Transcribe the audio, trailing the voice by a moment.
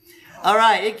All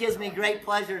right, it gives me great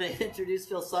pleasure to introduce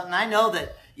Phil Sutton. I know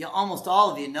that almost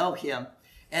all of you know him,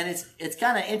 and it's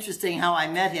kind of interesting how I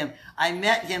met him. I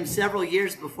met him several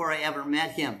years before I ever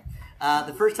met him.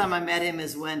 The first time I met him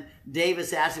is when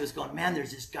Davis Ashley was going, man,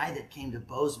 there's this guy that came to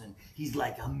Bozeman. He's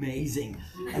like amazing.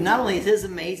 And not only is his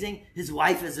amazing, his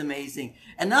wife is amazing.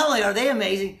 And not only are they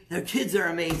amazing, their kids are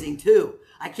amazing too.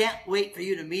 I can't wait for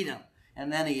you to meet him.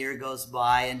 And then a year goes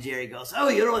by and Jerry goes, oh,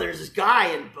 there's this guy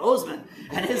in Bozeman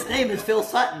and his name is Phil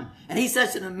Sutton. And he's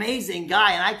such an amazing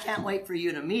guy and I can't wait for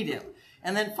you to meet him.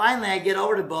 And then finally I get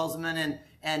over to Bozeman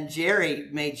and Jerry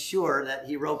made sure that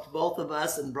he roped both of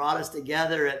us and brought us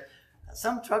together at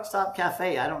some truck stop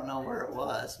cafe. I don't know where it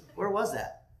was. Where was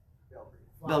that?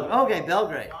 Belgrade. Okay,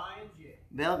 Belgrade.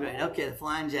 Belgrade. Okay, the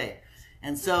Flying J.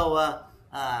 And so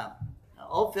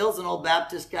old Phil's an old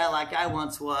Baptist guy like I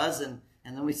once was, and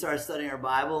then we started studying our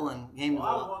Bible and came to.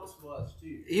 I once was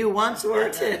too. You once were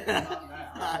too.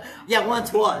 Yeah,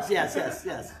 once was.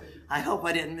 Yes. I hope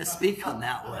I didn't misspeak on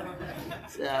that one.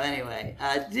 So anyway,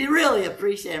 really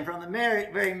appreciate him from the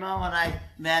very moment I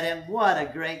met him. What a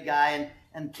great guy,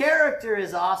 and character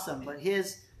is awesome, but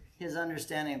his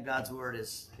understanding of God's word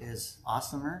is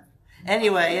awesomer.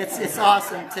 Anyway, it's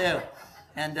awesome too.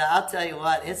 And I'll tell you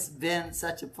what, it's been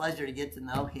such a pleasure to get to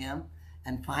know him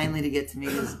and finally to get to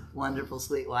meet his wonderful,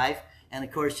 sweet wife. And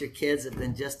of course, your kids have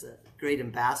been just great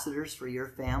ambassadors for your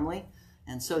family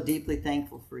and so deeply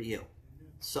thankful for you.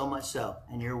 So much so,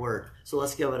 and your word. So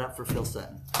let's give it up for Phil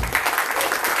Sutton.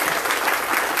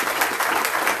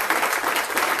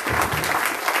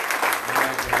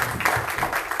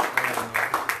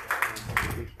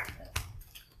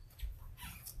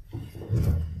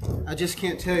 I just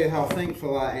can't tell you how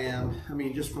thankful I am. I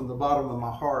mean, just from the bottom of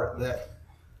my heart that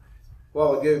a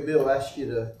while ago Bill asked you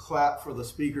to clap for the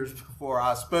speakers before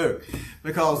I spoke,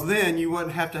 because then you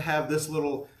wouldn't have to have this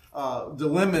little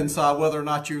dilemma inside whether or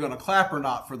not you're going to clap or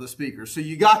not for the speakers. So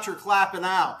you got your clapping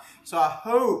out. So I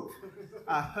hope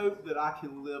that I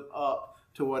can live up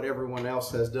to what everyone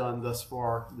else has done thus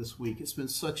far this week. It's been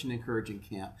such an encouraging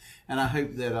camp, and I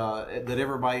hope that that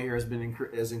everybody here has been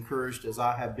as encouraged as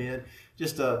I have been.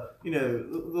 Just the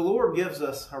Lord gives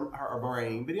us our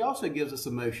brain, but He also gives us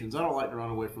emotions. I don't like to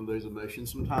run away from those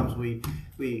emotions. Sometimes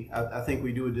I think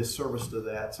we do a disservice to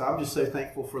that. So I'm just so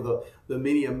thankful for the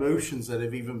many emotions that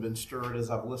have even been stirred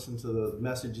as I've listened to the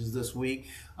messages this week.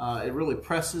 It really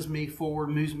presses me forward,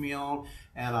 moves me on,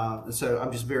 and so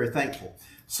I'm just very thankful.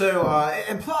 So,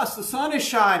 and plus, the sun is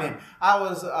shining. I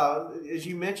was, as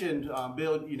you mentioned,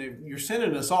 Bill, you're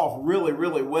sending us off really,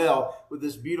 really well with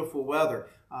this beautiful weather.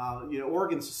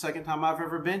 Oregon's the second time I've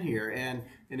ever been here, and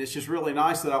it's just really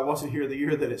nice that I wasn't here the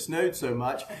year that it snowed so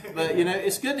much. But,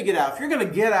 it's good to get out. If you're going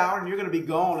to get out and you're going to be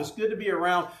gone, it's good to be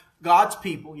around God's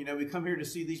people. We come here to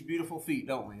see these beautiful feet,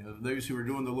 don't we? Of those who are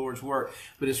doing the Lord's work.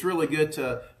 But it's really good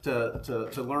to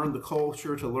learn the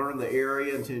culture, to learn the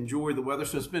area, and to enjoy the weather.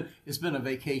 So it's been a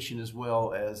vacation as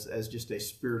well as just a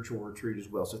spiritual retreat as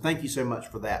well. So thank you so much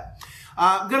for that.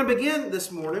 I'm going to begin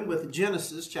this morning with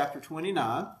Genesis chapter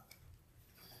 29.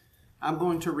 I'm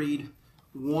going to read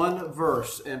one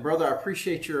verse. And brother, I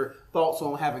appreciate your thoughts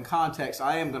on having context.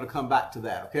 I am going to come back to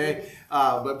that, okay?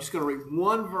 But I'm just going to read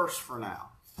one verse for now.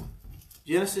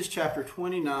 Genesis chapter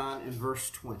 29 and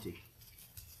verse 20.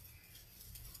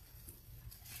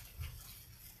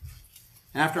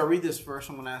 And after I read this verse,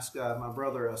 I'm going to ask my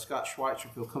brother Scott Schweitzer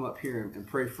if he'll come up here and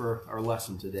pray for our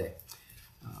lesson today.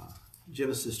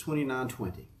 Genesis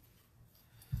 29:20.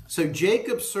 So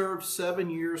Jacob served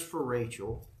 7 years for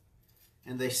Rachel,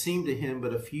 and they seemed to him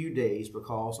but a few days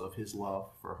because of his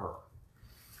love for her.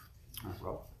 All right,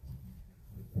 Rob.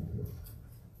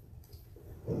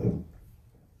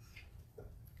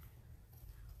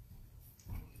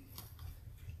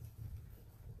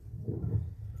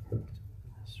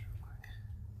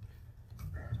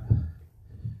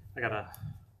 I got a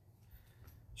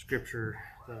scripture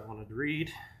that I wanted to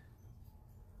read.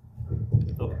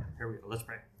 Oh, here we go. Let's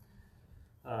pray.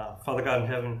 Father God in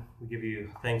heaven, we give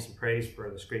you thanks and praise for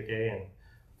this great day. And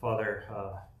Father,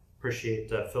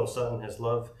 appreciate Phil Sutton, his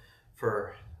love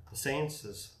for the saints,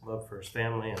 his love for his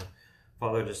family. And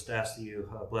Father, just ask that you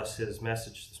bless his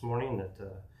message this morning, that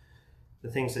the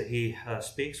things that he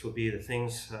speaks would be the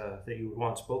things that you would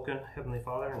want spoken, Heavenly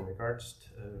Father, in regards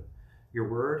to your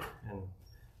word and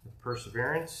the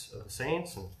perseverance of the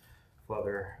saints. And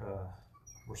Father,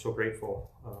 we're so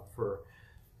grateful for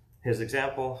his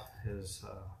example, his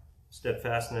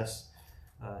steadfastness,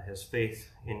 his faith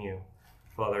in you.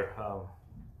 Father,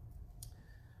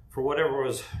 for whatever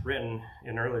was written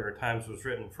in earlier times was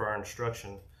written for our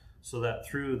instruction, so that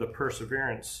through the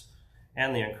perseverance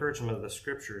and the encouragement of the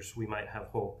scriptures we might have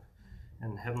hope.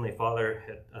 And Heavenly Father,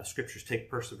 scriptures take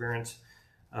perseverance,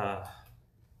 but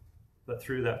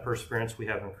through that perseverance we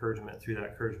have encouragement. Through that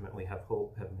encouragement we have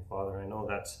hope, Heavenly Father. I know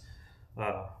that's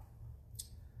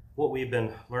what we've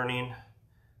been learning.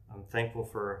 I'm thankful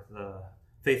for the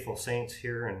faithful saints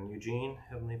here in Eugene,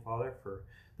 Heavenly Father, for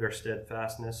their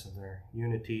steadfastness and their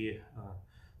unity,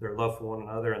 their love for one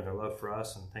another and their love for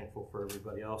us. I'm thankful for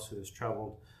everybody else who has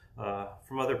traveled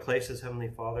from other places, Heavenly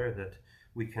Father, that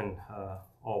we can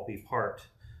all be part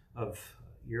of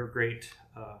your great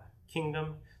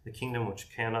kingdom, the kingdom which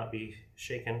cannot be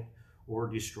shaken or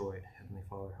destroyed. Heavenly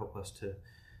Father, help us to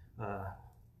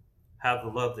have the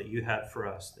love that you had for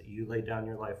us, that you laid down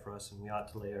your life for us, and we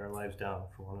ought to lay our lives down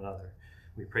for one another.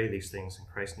 We pray these things in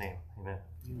Christ's name. Amen.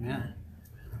 Amen.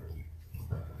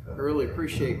 I really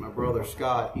appreciate my brother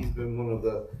Scott. He's been one of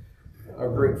our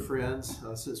great friends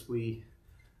since we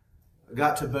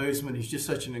got to Bozeman. He's just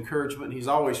such an encouragement. He's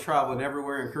always traveling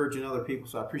everywhere, encouraging other people,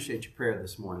 so I appreciate your prayer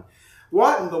this morning.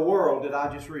 What in the world did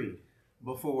I just read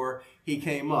before he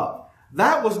came up?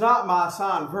 That was not my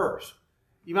assigned verse.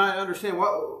 You might understand,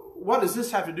 what does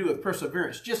this have to do with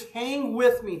perseverance? Just hang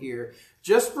with me here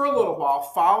just for a little while.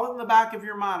 Follow it in the back of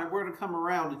your mind, and we're going to come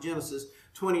around to Genesis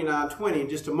 29:20 in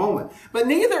just a moment. But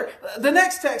the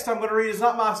next text I'm going to read is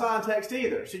not my assigned text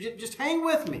either. So just hang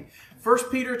with me. 1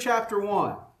 Peter chapter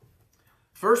 1.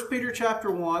 1 Peter chapter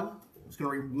 1. I'm just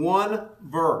going to read one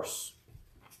verse.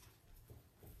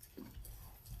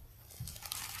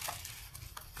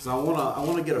 Because I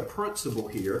want to get a principle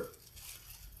here.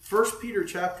 1 Peter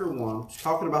chapter 1, it's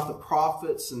talking about the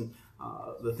prophets and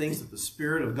the things that the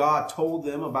Spirit of God told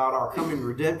them about our coming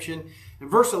redemption. In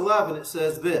verse 11 it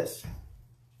says this,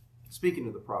 speaking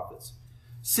of the prophets,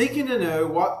 seeking to know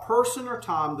what person or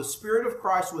time the Spirit of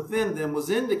Christ within them was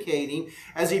indicating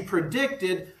as he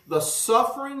predicted the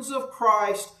sufferings of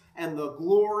Christ and the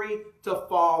glory to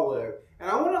follow. And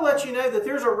I want to let you know that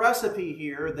there's a recipe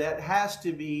here that has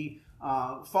to be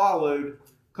followed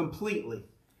completely.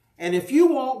 And if you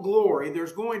want glory,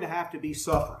 there's going to have to be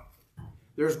suffering.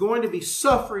 There's going to be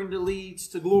suffering that leads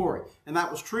to glory. And that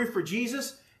was true for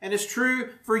Jesus, and it's true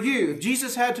for you. If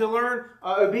Jesus had to learn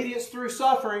obedience through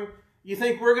suffering, you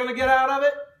think we're going to get out of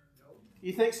it?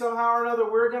 You think somehow or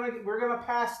another we're going to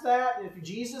pass that if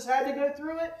Jesus had to go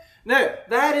through it? No,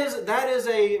 that is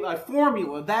a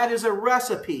formula. That is a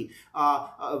recipe.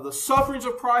 The sufferings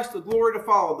of Christ, the glory to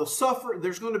follow.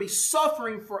 There's going to be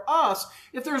suffering for us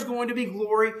if there's going to be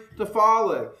glory to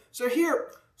follow. So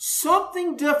here,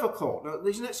 something difficult. Now,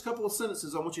 these next couple of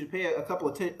sentences I want you to pay a couple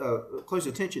of close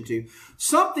attention to.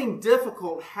 Something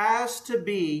difficult has to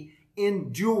be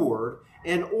endured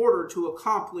in order to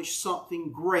accomplish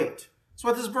something great. That's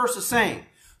what this verse is saying.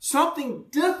 Something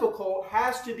difficult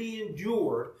has to be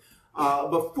endured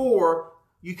before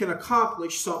you can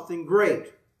accomplish something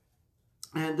great.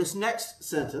 And this next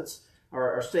sentence,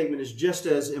 or statement, is just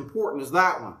as important as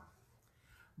that one.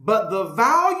 But the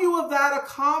value of that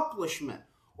accomplishment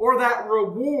or that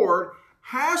reward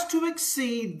has to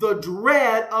exceed the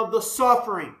dread of the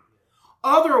suffering.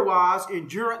 Otherwise,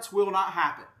 endurance will not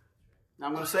happen. Now,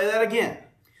 I'm going to say that again.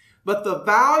 But the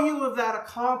value of that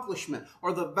accomplishment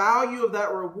or the value of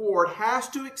that reward has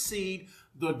to exceed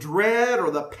the dread or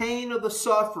the pain of the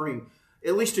suffering,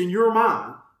 at least in your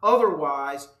mind.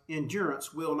 Otherwise,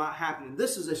 endurance will not happen. And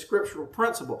this is a scriptural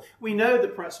principle. We know the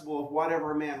principle of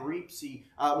whatever a man reaps,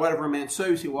 whatever a man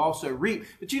sows, he will also reap.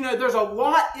 But you know, there's a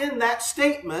lot in that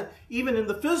statement, even in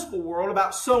the physical world,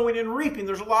 about sowing and reaping.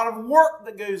 There's a lot of work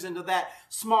that goes into that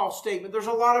small statement. There's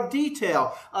a lot of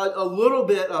detail. A little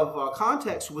bit of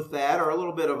context with that, or a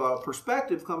little bit of a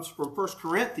perspective, comes from 1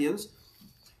 Corinthians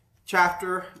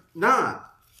chapter 9.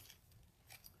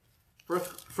 1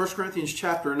 Corinthians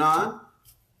chapter 9.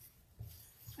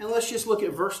 And let's just look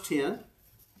at verse 10.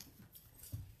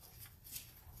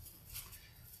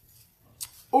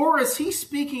 Or is he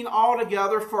speaking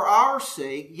altogether for our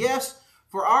sake? Yes,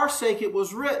 for our sake it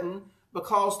was written,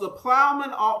 because the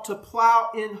plowman ought to plow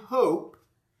in hope,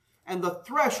 and the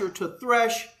thresher to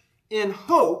thresh in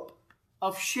hope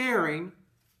of sharing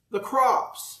the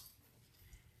crops.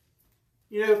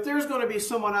 You know, if there's going to be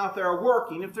someone out there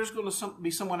working, if there's going to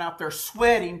be someone out there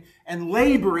sweating and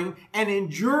laboring and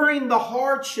enduring the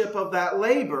hardship of that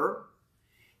labor,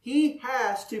 he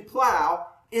has to plow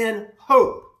in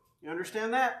hope. You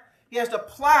understand that? He has to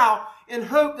plow in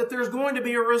hope that there's going to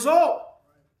be a result.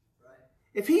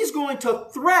 If he's going to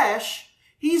thresh,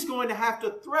 he's going to have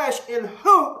to thresh in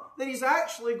hope that he's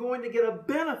actually going to get a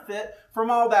benefit from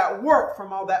all that work,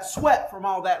 from all that sweat, from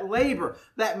all that labor.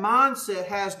 That mindset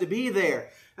has to be there.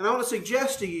 And I want to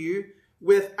suggest to you,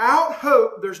 without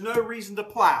hope, there's no reason to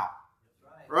plow.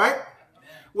 Right?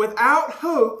 Without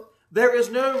hope, there is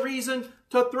no reason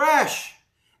to thresh.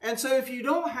 And so if you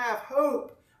don't have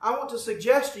hope, I want to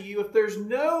suggest to you, if there's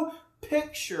no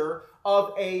picture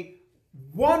of a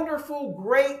wonderful,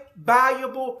 great,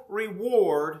 valuable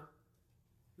reward,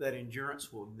 that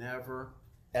endurance will never,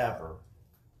 ever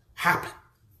happen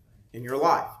in your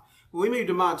life. When we moved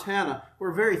to Montana,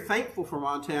 we're very thankful for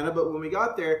Montana, but when we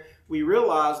got there, we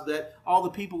realized that all the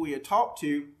people we had talked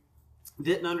to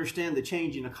didn't understand the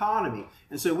changing economy.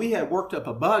 And so we had worked up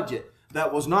a budget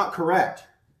that was not correct.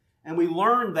 And we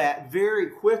learned that very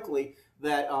quickly,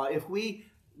 that if we,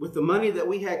 with the money that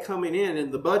we had coming in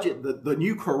and the budget, the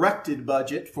new corrected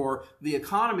budget for the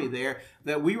economy there,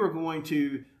 that we were going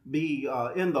to be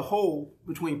in the hole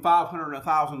between $500 and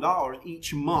 $1,000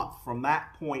 each month from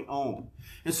that point on.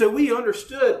 And so we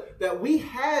understood that we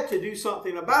had to do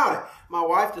something about it. My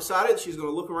wife decided she's going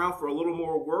to look around for a little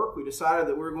more work. We decided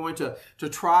that we were going to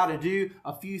try to do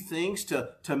a few things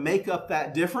to make up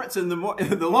that difference. And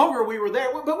the longer we were there,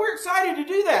 but we're excited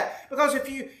to do that, because if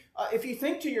you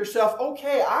think to yourself,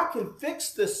 okay, I can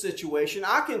fix this situation,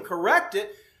 I can correct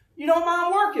it, you don't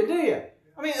mind working, do you?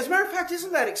 I mean, as a matter of fact,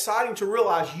 isn't that exciting to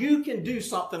realize you can do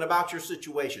something about your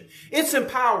situation? It's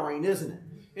empowering, isn't it?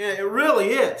 Yeah, it really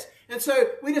is. And so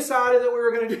we decided that we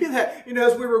were going to do that.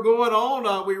 As we were going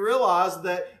on, we realized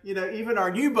that, even our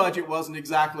new budget wasn't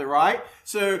exactly right.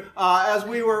 So as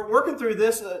we were working through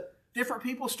this, different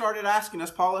people started asking us.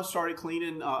 Paula started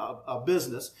cleaning a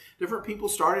business. Different people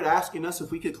started asking us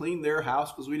if we could clean their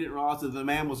house, because we didn't realize that the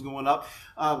demand was going up.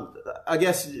 I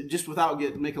guess just without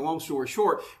make a long story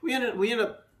short, we ended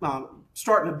up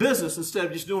starting a business instead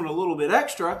of just doing a little bit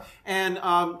extra. And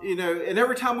and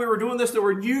every time we were doing this, there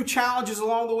were new challenges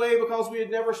along the way, because we had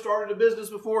never started a business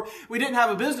before. We didn't have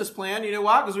a business plan. You know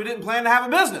why? Because we didn't plan to have a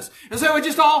business. And so it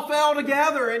just all fell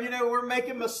together. And we're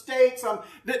making mistakes. I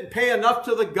didn't pay enough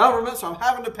to the government, so I'm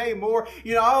having to pay more.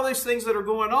 All these things that are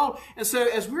going on. And so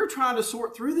as we're trying to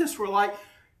sort through this, we're like,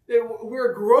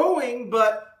 we're growing,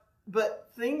 but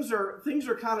things are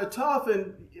kind of tough.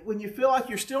 And when you feel like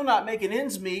you're still not making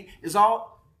ends meet, is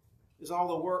all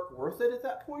the work worth it at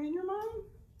that point in your mind?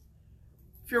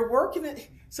 If you're working it,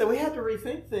 so we had to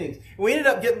rethink things. And we ended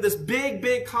up getting this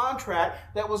big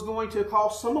contract that was going to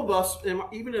cost some of us,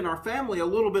 even in our family, a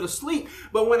little bit of sleep.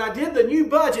 But when I did the new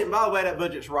budget, and by the way, that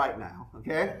budget's right now,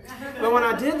 okay? But when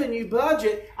I did the new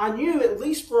budget, I knew at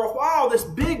least for a while this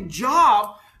big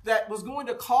job that was going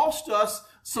to cost us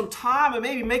some time and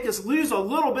maybe make us lose a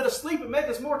little bit of sleep and make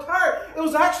us more tired, it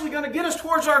was actually going to get us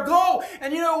towards our goal.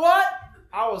 And you know what?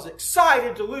 I was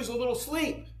excited to lose a little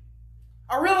sleep.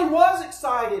 I really was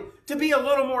excited to be a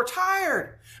little more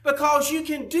tired, because you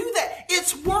can do that.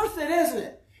 It's worth it, isn't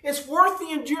it? It's worth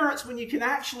the endurance when you can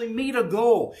actually meet a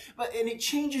goal. And it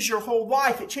changes your whole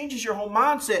life. It changes your whole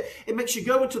mindset. It makes you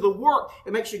go into the work.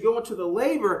 It makes you go into the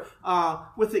labor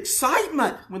with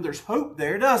excitement when there's hope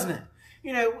there, doesn't it?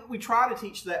 We try to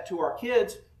teach that to our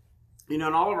kids. And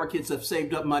all of our kids have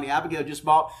saved up money. Abigail just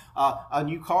bought a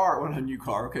new car. Well, a new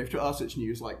car. Okay, to us it's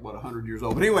new. It's like, 100 years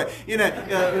old. But anyway,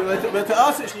 but to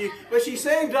us it's new. But she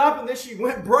saved up, and then she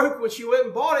went broke when she went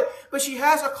and bought it. But she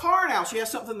has a car now. She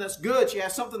has something that's good. She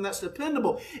has something that's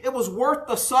dependable. It was worth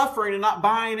the suffering and not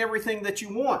buying everything that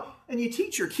you want. And you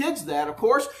teach your kids that, of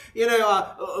course.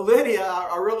 Lydia,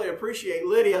 I really appreciate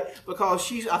Lydia, because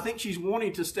I think she's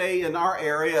wanting to stay in our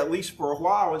area at least for a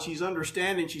while, and she's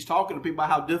understanding. She's talking to people about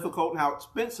how difficult and how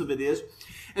expensive it is.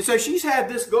 And so she's had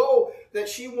this goal that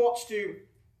she wants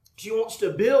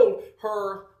to build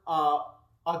her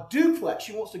a duplex.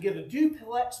 She wants to get a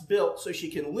duplex built so she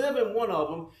can live in one of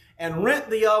them and rent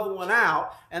the other one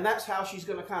out. And that's how she's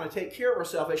going to kind of take care of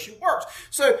herself as she works.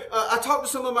 So I talked to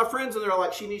some of my friends, and they're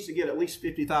like, she needs to get at least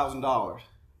 $50,000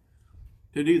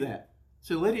 to do that.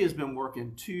 So Lydia's been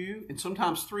working 2 and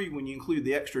sometimes 3 when you include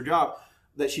the extra job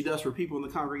that she does for people in the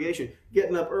congregation,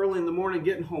 getting up early in the morning,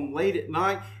 getting home late at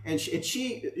night, and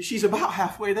she's about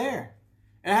halfway there.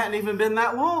 It hadn't even been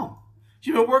that long.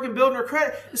 She's been working, building her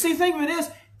credit. See, the thing of it is,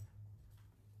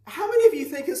 how many of you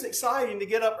think it's exciting to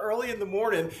get up early in the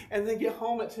morning and then get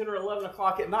home at 10 or 11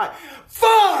 o'clock at night?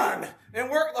 Fun! And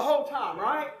work the whole time,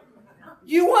 right?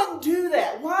 You wouldn't do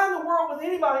that. Why in the world would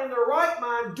anybody in their right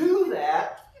mind do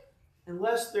that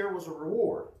unless there was a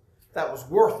reward that was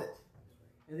worth it?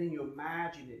 And then you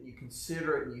imagine it, and you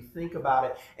consider it, and you think about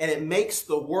it, and it makes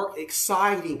the work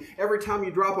exciting. Every time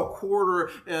you drop a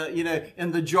quarter,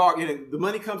 in the jar, the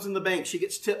money comes in the bank. She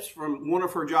gets tips from one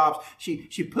of her jobs.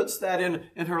 She puts that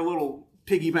in her little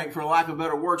piggy bank, for lack of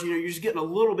better words. You're just getting a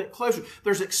little bit closer.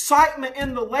 There's excitement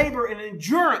in the labor, and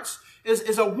endurance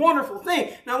is a wonderful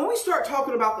thing. Now, when we start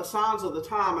talking about the signs of the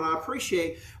time, and I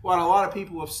appreciate what a lot of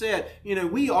people have said,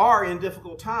 we are in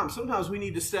difficult times. Sometimes we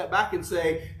need to step back and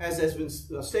say, as has been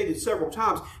stated several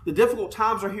times, the difficult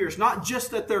times are here. It's not just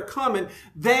that they're coming,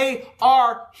 they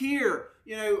are here.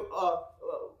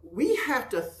 We have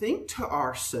to think to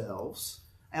ourselves,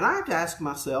 and I have to ask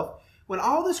myself, when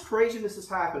all this craziness is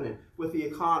happening with the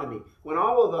economy, when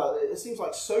all of it seems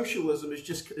like socialism is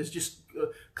just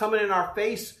coming in our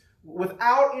face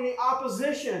without any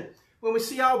opposition, when we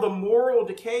see all the moral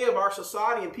decay of our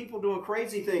society and people doing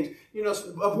crazy things,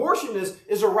 abortion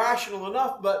is irrational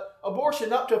enough, but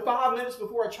abortion up to 5 minutes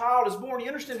before a child is born, you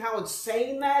understand how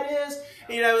insane that is?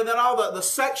 And then all the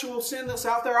sexual sin that's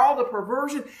out there, all the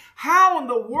perversion. How in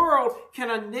the world can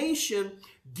a nation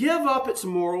give up its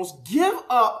morals, give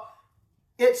up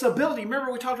its ability?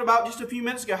 Remember, we talked about just a few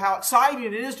minutes ago how exciting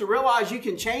it is to realize you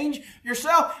can change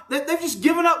yourself. They've just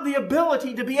given up the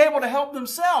ability to be able to help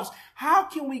themselves. How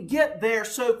can we get there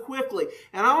so quickly?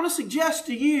 And I want to suggest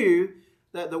to you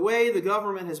that the way the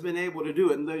government has been able to do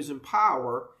it, and those in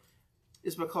power,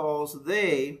 is because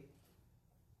they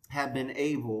have been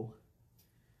able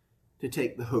to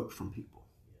take the hope from people.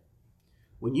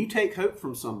 When you take hope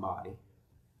from somebody,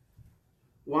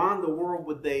 why in the world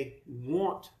would they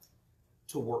want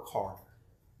to work harder?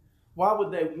 Why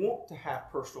would they want to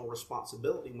have personal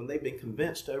responsibility when they've been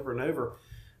convinced over and over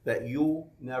that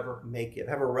you'll never make it?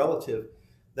 I have a relative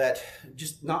that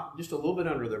just a little bit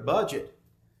under their budget,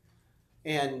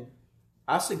 and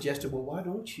I suggested, well, why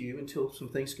don't you, until some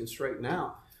things can straighten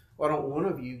out, why don't one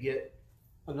of you get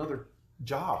another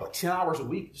job, like 10 hours a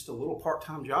week, just a little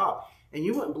part-time job? And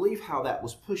you wouldn't believe how that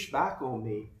was pushed back on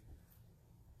me.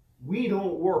 We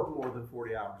don't work more than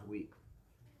 40 hours a week.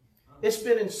 It's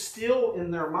been instilled in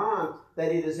their mind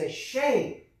that it is a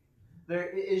shame.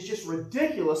 It is just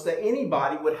ridiculous that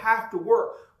anybody would have to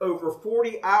work over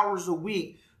 40 hours a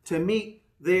week to meet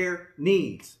their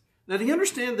needs. Now, do you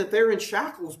understand that they're in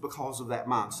shackles because of that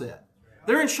mindset?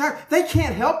 They're in shackles. They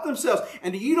can't help themselves.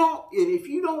 And if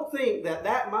you don't think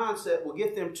that mindset will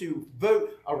get them to vote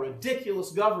a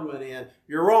ridiculous government in,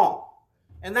 you're wrong.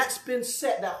 And that's been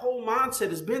set. That whole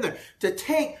mindset has been there to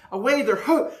take away their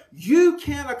hope. You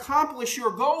can't accomplish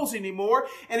your goals anymore.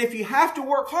 And if you have to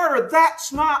work harder,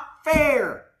 that's not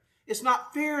fair. It's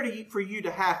not fair for you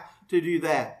to have to do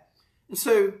that. And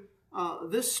so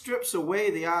this strips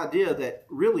away the idea that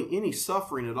really any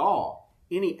suffering at all,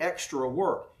 any extra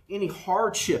work, any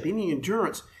hardship, any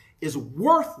endurance is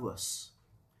worthless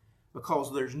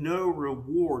because there's no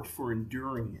reward for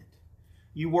enduring it.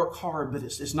 You work hard, but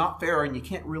it's not fair, and you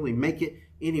can't really make it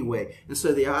anyway. And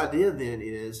so the idea then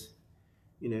is,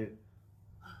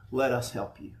 let us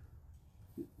help you.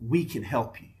 We can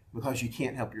help you because you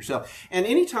can't help yourself. And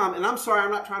anytime, and I'm sorry,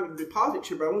 I'm not trying to do politics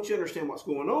here, but I want you to understand what's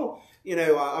going on.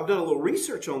 I've done a little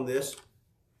research on this.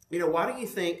 Why do you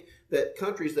think that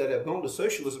countries that have gone to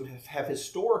socialism have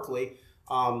historically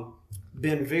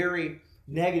been very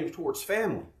negative towards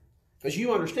family? Because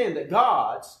you understand that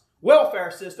God's welfare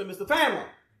system is the family.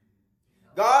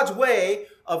 God's way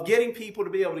of getting people to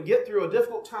be able to get through a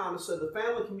difficult time so the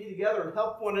family can be together and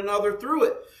help one another through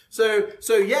it.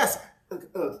 So yes,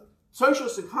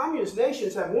 socialist and communist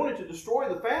nations have wanted to destroy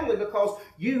the family because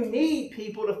you need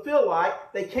people to feel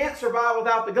like they can't survive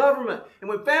without the government. And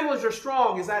when families are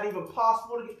strong, is that even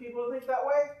possible to get people to think that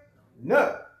way?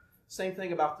 No. Same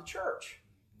thing about the church.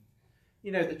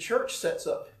 The church sets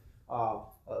up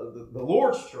the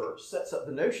Lord's church sets up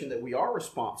the notion that we are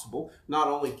responsible not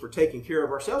only for taking care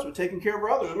of ourselves, but taking care of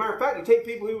others. As a matter of fact, you take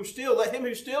people who steal, let him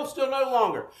who steals still no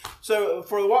longer. So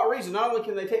for what reason? Not only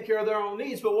can they take care of their own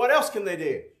needs, but what else can they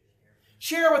do?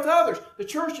 Share with others. The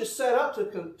church is set up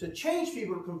to change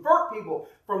people, to convert people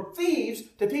from thieves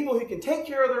to people who can take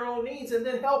care of their own needs and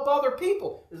then help other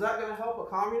people. Is that going to help a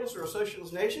communist or a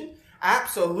socialist nation?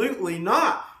 Absolutely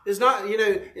not. It's not,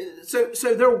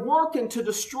 so they're working to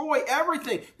destroy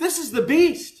everything. This is the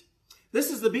beast. This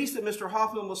is the beast that Mr.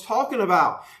 Hoffman was talking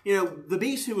about. The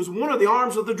beast who was one of the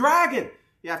arms of the dragon.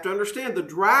 You have to understand the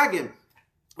dragon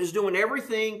is doing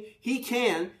everything he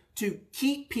can to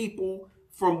keep people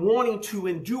from wanting to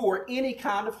endure any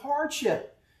kind of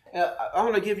hardship. I'm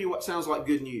going to give you what sounds like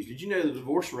good news. Did you know the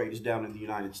divorce rate is down in the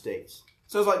United States?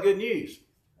 Sounds like good news.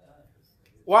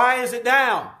 Why is it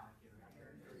down?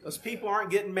 Because people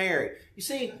aren't getting married. You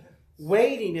see,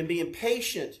 waiting and being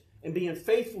patient and being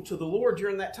faithful to the Lord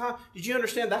during that time, did you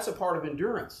understand that's a part of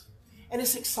endurance? And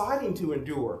it's exciting to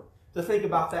endure, to think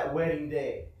about that wedding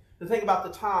day, to think about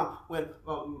the time when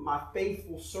my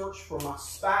faithful search for my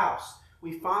spouse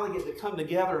we finally get to come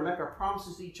together and make our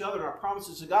promises to each other and our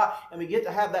promises to God, and we get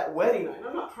to have that wedding night. And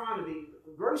I'm not trying to be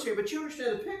gross here, but you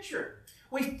understand the picture.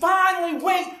 We finally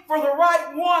wait for the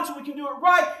right one so we can do it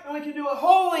right and we can do it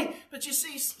holy. But you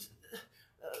see,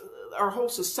 our whole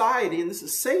society, and this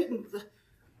is Satan,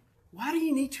 why do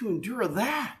you need to endure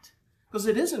that? Because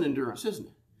it is an endurance, isn't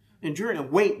it? Enduring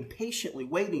and waiting, patiently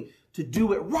waiting to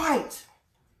do it right.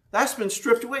 That's been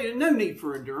stripped away. There's no need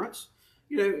for endurance.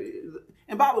 You know,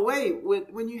 and by the way,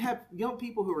 when you have young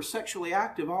people who are sexually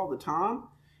active all the time,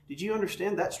 did you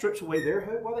understand that strips away their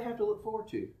hope? What do they have to look forward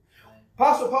to?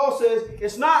 Apostle Paul says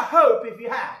it's not hope if you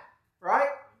have it, right?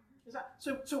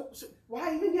 So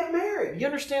why even get married? You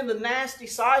understand the nasty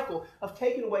cycle of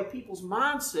taking away people's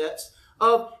mindsets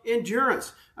of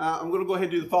endurance. I'm going to go ahead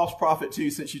and do the false prophet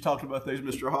too, since you talked about those,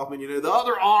 Mr. Hoffman. You know, the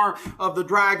other arm of the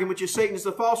dragon, which is Satan, is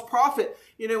the false prophet.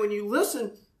 You know, when you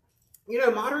listen, you know,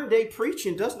 modern day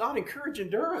preaching does not encourage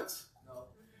endurance.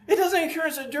 It doesn't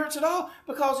encourage endurance at all,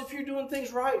 because if you're doing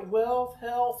things right, wealth,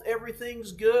 health,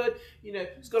 everything's good, you know,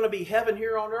 it's going to be heaven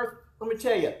here on earth. Let me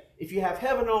tell you, if you have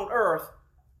heaven on earth,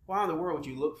 why in the world would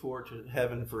you look forward to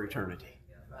heaven for eternity?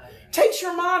 Takes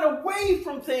your mind away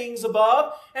from things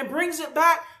above and brings it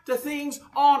back to things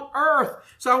on earth.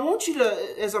 So I want you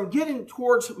to, as I'm getting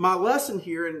towards my lesson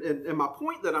here and my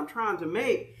point that I'm trying to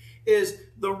make, is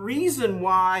the reason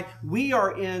why we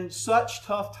are in such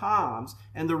tough times,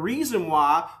 and the reason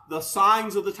why the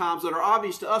signs of the times that are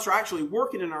obvious to us are actually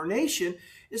working in our nation,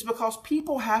 is because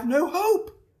people have no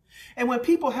hope. And when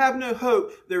people have no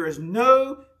hope, there is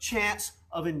no chance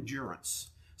of endurance.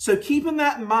 So keeping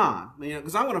that in mind, you know,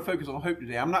 because I'm going to focus on hope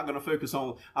today. I'm not going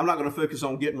to focus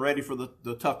on getting ready for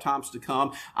the tough times to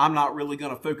come. I'm not really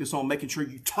going to focus on making sure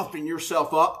you toughen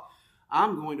yourself up.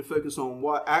 I'm going to focus on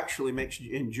what actually makes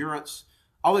endurance.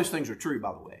 All those things are true,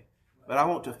 by the way. But I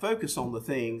want to focus on the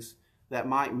things that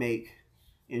might make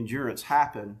endurance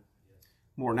happen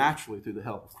more naturally through the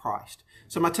help of Christ.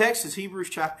 So my text is Hebrews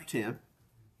chapter 10.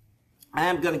 I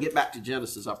am going to get back to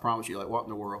Genesis, I promise you. Like, what in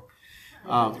the world?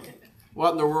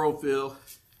 What in the world, Phil?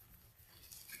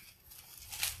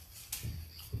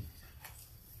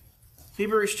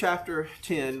 Hebrews chapter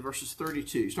 10, verses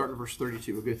 32. Starting in verse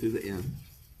 32. We'll go through the end.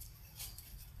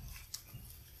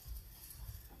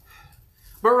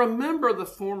 But remember the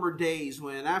former days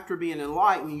when, after being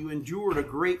enlightened, you endured a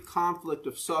great conflict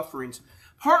of sufferings,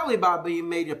 partly by being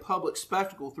made a public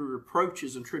spectacle through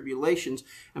reproaches and tribulations,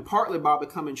 and partly by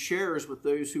becoming sharers with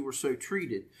those who were so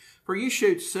treated. For you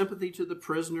showed sympathy to the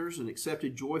prisoners and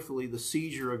accepted joyfully the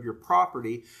seizure of your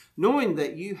property, knowing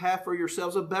that you have for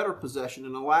yourselves a better possession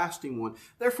and a lasting one.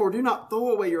 Therefore do not throw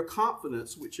away your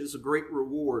confidence, which is a great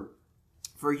reward.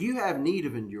 For you have need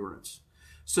of endurance,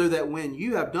 so that when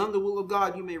you have done the will of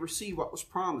God, you may receive what was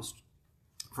promised.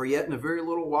 For yet in a very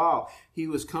little while he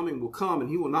who is coming will come, and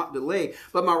he will not delay.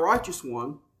 But my righteous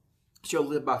one shall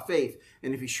live by faith.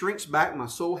 And if he shrinks back, my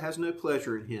soul has no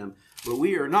pleasure in him. But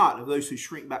we are not of those who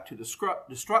shrink back to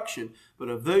destruction, but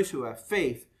of those who have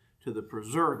faith to the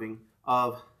preserving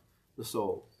of the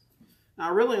soul. Now,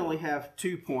 I really only have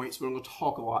 2 points, but I'm going to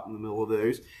talk a lot in the middle of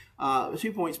those.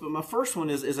 2 points, but my first one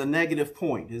is a negative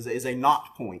point, is a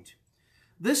not point.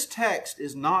 This text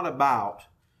is not about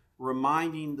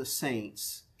reminding the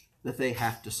saints that they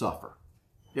have to suffer.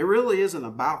 It really isn't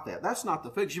about that. That's not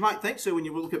the focus. You might think so when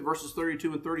you look at verses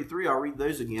 32 and 33. I'll read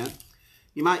those again.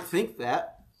 You might think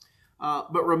that.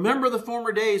 But remember the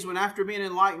former days when, after being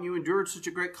enlightened, you endured such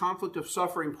a great conflict of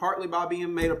suffering, partly by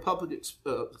being made a public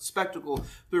spectacle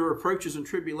through reproaches and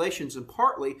tribulations, and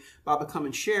partly by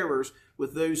becoming sharers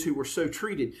with those who were so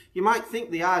treated. You might think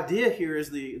the idea here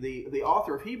is the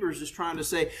author of Hebrews is trying to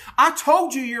say, I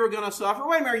told you were going to suffer.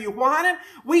 Wait a minute, are you whining?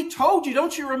 We told you.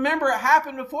 Don't you remember it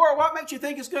happened before? What makes you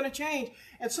think it's going to change?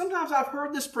 And sometimes I've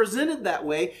heard this presented that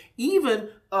way, even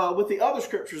with the other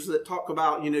scriptures that talk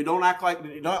about, don't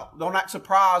act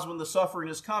surprised when the suffering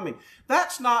is coming.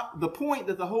 That's not the point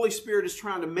that the Holy Spirit is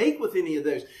trying to make with any of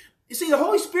those. You see, the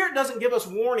Holy Spirit doesn't give us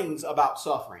warnings about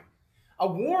suffering. A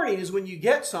warning is when you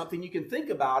get something, you can think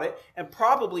about it and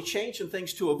probably change some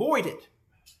things to avoid it.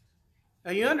 Now,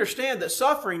 you understand that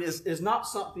suffering is not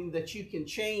something that you can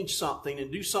change something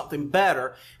and do something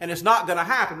better, and it's not going to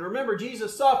happen. Remember,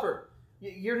 Jesus suffered.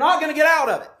 You're not going to get out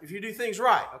of it if you do things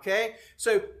right, okay?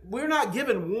 So we're not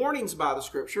given warnings by the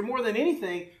Scripture. More than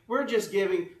anything, we're just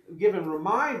given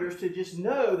reminders to just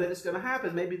know that it's going to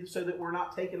happen, maybe so that we're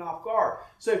not taken off guard.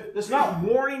 So it's not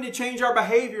warning to change our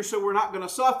behavior so we're not going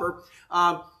to suffer,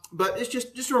 but it's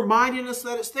just reminding us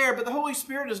that it's there. But the Holy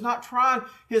Spirit is not trying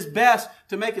His best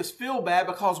to make us feel bad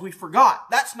because we forgot.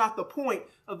 That's not the point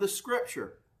of the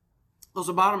Scripture. Because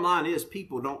the bottom line is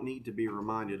people don't need to be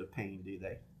reminded of pain, do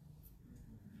they?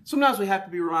 Sometimes we have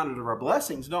to be reminded of our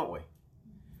blessings, don't we?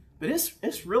 But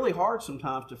it's really hard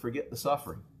sometimes to forget the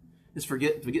suffering. It's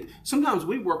forget. Sometimes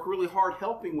we work really hard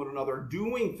helping one another,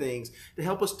 doing things to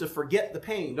help us to forget the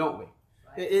pain, don't we?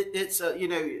 It's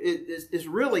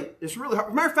really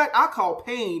hard. Matter of fact, I call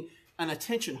pain an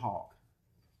attention hog.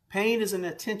 Pain is an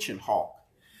attention hog.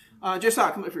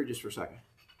 Josiah, come up here just for a second.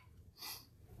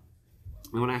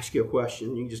 I want to ask you a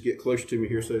question. You can just get closer to me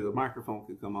here so the microphone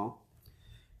can come on.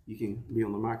 You can be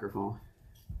on the microphone.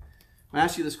 I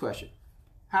ask you this question.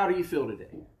 How do you feel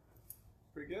today?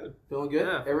 Pretty good. Feeling good?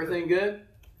 Yeah. Everything good?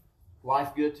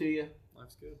 Life good to you?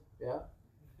 Life's good. Yeah?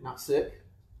 Not sick?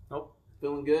 Nope.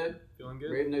 Feeling good? Feeling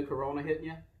good. Ready? No corona hitting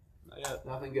you? Not yet.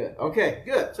 Nothing good. Okay,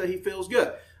 good. So he feels good.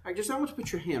 All right, just I want you to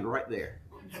put your hand right there.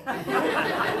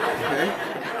 Okay?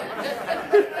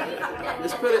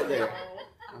 Just put it there.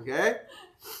 Okay?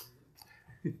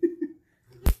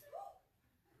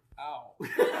 Ow.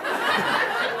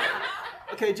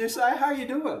 Okay, Josiah, how are you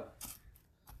doing?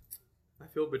 I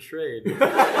feel betrayed.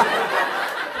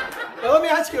 Well, let me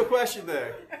ask you a question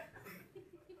though.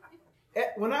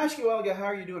 When I asked you a while ago, how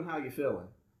are you doing, how are you feeling?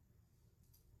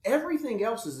 Everything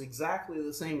else is exactly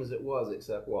the same as it was,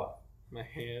 except what? My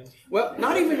hand. Well,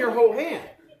 not even your whole hand.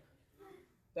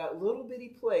 That little bitty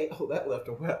plate. Oh, that left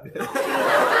a wet bit.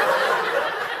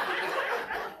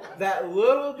 That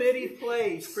little bitty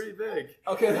place. Pretty big.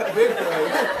 Okay, that big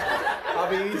place. I'll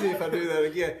be easy if I do that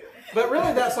again. But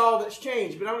really, that's all that's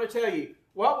changed. But I'm going to tell you,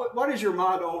 what is your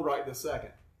mind on right this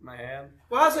second? My hand.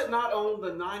 Why is it not on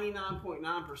the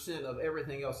 99.9% of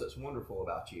everything else that's wonderful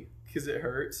about you? Because it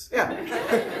hurts.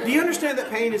 Yeah. Do you understand that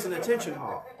pain is an attention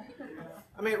hog?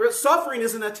 I mean, suffering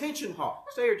is an attention hog.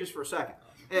 Stay here just for a second.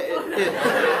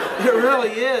 It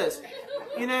really is.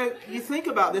 You know, you think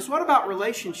about this. What about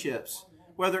relationships?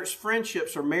 Whether it's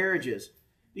friendships or marriages.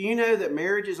 Do you know that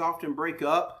marriages often break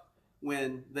up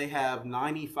when they have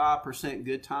 95%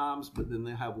 good times, but then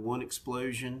they have one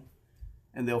explosion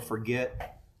and they'll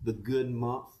forget the good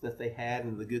month that they had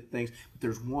and the good things. But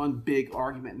there's one big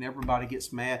argument and everybody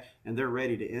gets mad and they're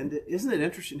ready to end it. Isn't it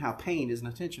interesting how pain is an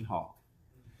attention hog?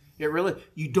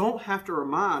 You don't have to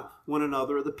remind one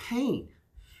another of the pain.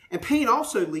 And pain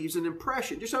also leaves an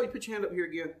impression. Just so you put your hand up here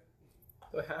again.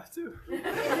 Do I have to?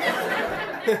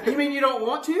 You mean you don't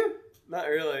want to? Not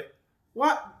really.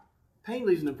 What? Pain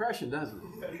leaves an impression, doesn't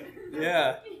it?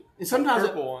 Yeah. And sometimes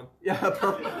Purple one. Yeah,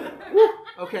 purple.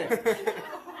 Okay.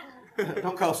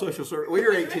 Don't call social service. Well,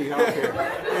 you're 18. I don't care.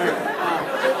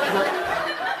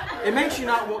 But it makes you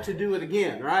not want to do it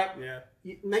again, right? Yeah.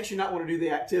 It makes you not want to do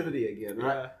the activity again,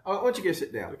 right? Yeah. Oh, why don't you go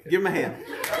sit down? Okay. Give him a hand.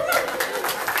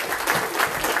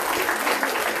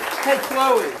 Hey,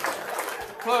 Chloe.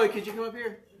 Chloe, could you come up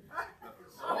here?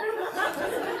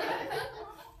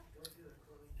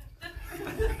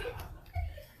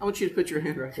 I want you to put your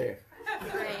hand right there.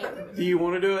 Right. Do you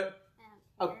want to do it?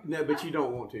 Oh, no, but you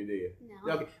don't want to, do you?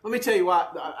 No. Okay. Let me tell you why.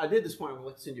 I did this point.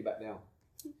 Let's send you back down.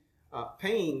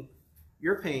 Pain,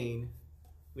 your pain,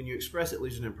 when you express it,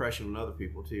 leaves an impression on other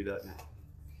people too, doesn't it?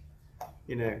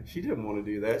 You know, she didn't want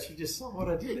to do that. She just saw what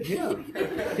I did to him.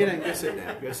 You know, go sit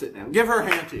down. Go sit down. Give her a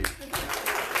hand too.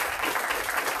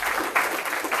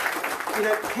 You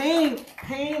know, pain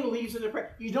leaves an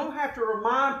impression. You don't have to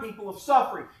remind people of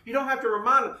suffering. You don't have to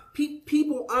remind them.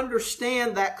 People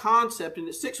understand that concept and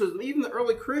it sticks with them. Even the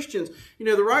early Christians, you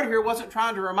know, the writer here wasn't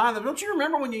trying to remind them. Don't you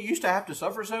remember when you used to have to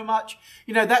suffer so much?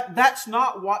 You know, that's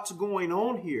not what's going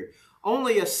on here.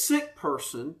 Only a sick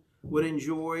person would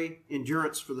enjoy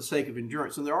endurance for the sake of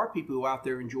endurance. And there are people who out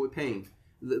there enjoy pain.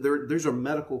 Those are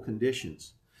medical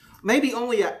conditions. Maybe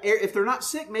only, if they're not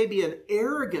sick, maybe an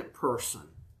arrogant person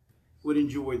would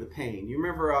enjoy the pain. You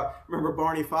remember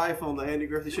Barney Fife on the Andy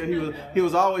Griffith Show? He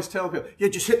was always telling people, yeah,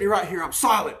 just hit me right here. I'm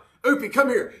silent. Opie, come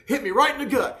here. Hit me right in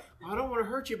the gut. I don't want to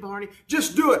hurt you, Barney.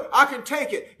 Just do it. I can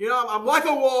take it. You know, I'm like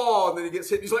a wall. And then he gets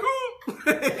hit. And he's like,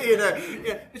 ooh. You know,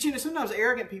 yeah. But you know, sometimes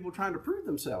arrogant people trying to prove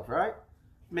themselves, right?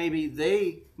 Maybe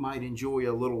they might enjoy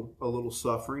a little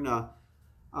suffering.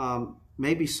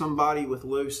 Maybe somebody with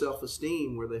low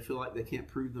self-esteem where they feel like they can't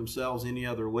prove themselves any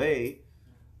other way.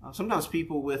 Sometimes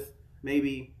people with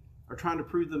maybe are trying to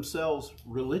prove themselves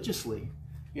religiously.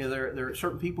 You know, there are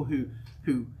certain people who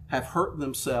have hurt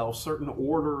themselves, certain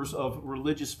orders of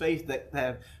religious faith that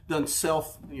have done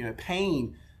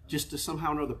pain just to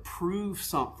somehow or another prove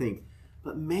something.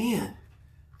 But man,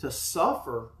 to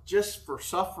suffer just for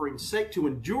suffering's sake, to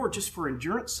endure just for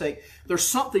endurance sake, there's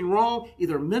something wrong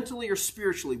either mentally or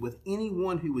spiritually with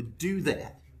anyone who would do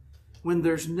that when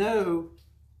there's no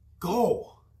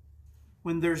goal,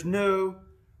 when there's no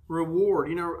reward.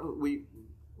 You know, we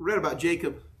read about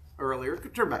Jacob earlier.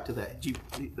 Turn back to that,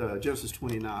 Genesis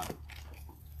 29.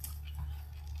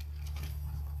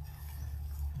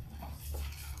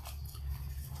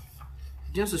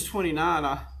 Genesis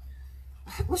 29,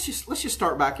 let's just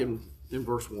start back in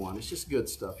verse 1. It's just good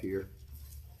stuff here.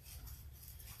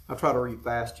 I'll try to read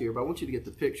fast here, but I want you to get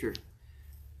the picture.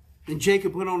 And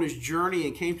Jacob went on his journey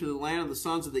and came to the land of the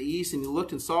sons of the east, and he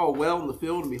looked and saw a well in the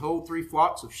field, and behold, 3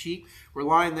 flocks of sheep were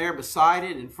lying there beside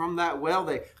it, and from that well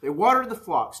they watered the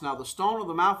flocks. Now the stone of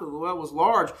the mouth of the well was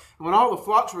large, and when all the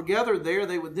flocks were gathered there,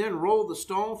 they would then roll the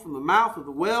stone from the mouth of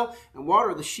the well and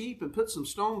water the sheep, and put some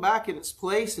stone back in its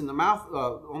place in the mouth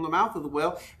on the mouth of the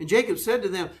well. And Jacob said to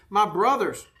them, "My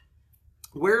brothers,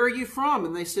 where are you from?"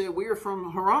 And they said, "We are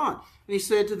from Haran." And he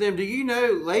said to them, "Do you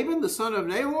know Laban, the son of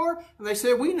Nahor?" And they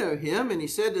said, "We know him." And he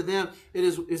said to them,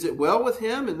 Is it well with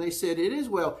him?" And they said, "It is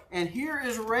well. And here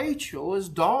is Rachel, his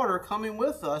daughter, coming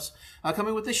with us,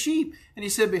 coming with the sheep." And he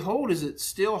said, "Behold, is it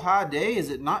still high day? Is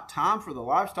it not time for the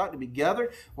livestock to be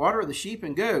gathered? Water the sheep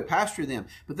and go, pasture them."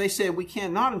 But they said, "We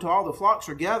cannot until all the flocks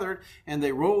are gathered." And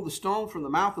they rolled the stone from the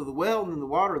mouth of the well and then the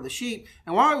water of the sheep.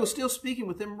 And while he was still speaking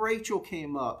with them, Rachel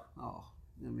came up. Oh,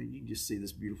 I mean, you can just see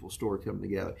this beautiful story coming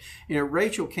together.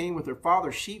 Rachel came with her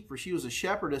father's sheep, for she was a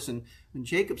shepherdess. And when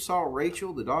Jacob saw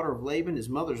Rachel, the daughter of Laban, his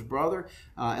mother's brother,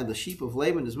 and the sheep of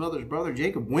Laban, his mother's brother,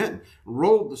 Jacob went and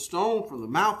rolled the stone from the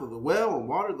mouth of the well and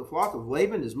watered the flock of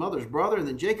Laban, his mother's brother. And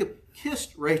then Jacob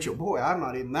kissed Rachel. Boy, I'm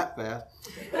not even that fast.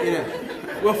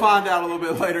 We'll find out a little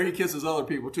bit later. He kisses other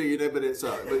people too, but it's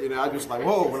I just like,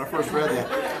 whoa, when I first read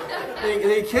that.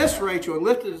 And he kissed Rachel and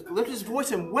lifted his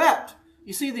voice and wept.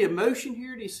 You see the emotion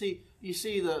here? Do you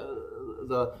see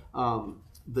the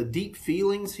deep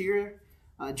feelings here?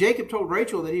 Jacob told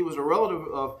Rachel that he was a relative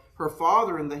of her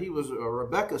father and that he was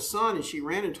Rebekah's son, and she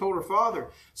ran and told her father.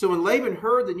 So when Laban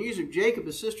heard the news of Jacob,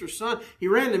 his sister's son, he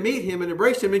ran to meet him and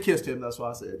embraced him and kissed him. That's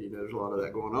why I said, there's a lot of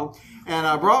that going on.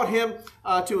 And brought him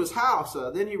to his house.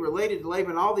 Then he related to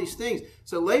Laban all these things.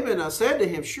 So Laban said to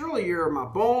him, "Surely you are my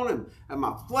bone and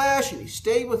my flesh," and he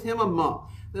stayed with him a month.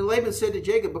 Then Laban said to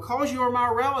Jacob, "Because you are my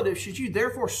relative, should you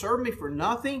therefore serve me for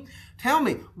nothing? Tell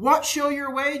me, what shall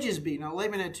your wages be?" Now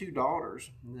Laban had 2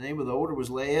 daughters. The name of the older was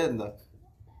Leah, and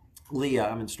Leah.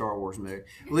 I'm in Star Wars mode.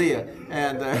 Leah,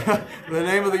 and the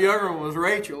name of the younger one was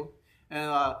Rachel.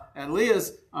 And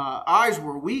Leah's eyes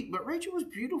were weak, but Rachel was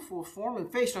beautiful of form and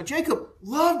face. Now Jacob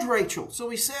loved Rachel, so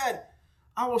he said,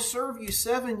 "I will serve you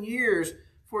 7 years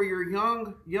for your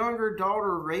younger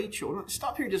daughter Rachel." Now,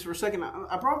 stop here just for a second.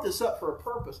 I brought this up for a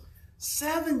purpose.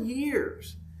 7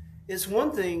 years. It's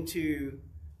one thing to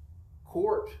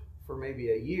court for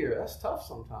maybe a year. That's tough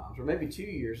sometimes. Or maybe 2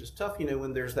 years. It's tough,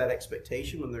 when there's that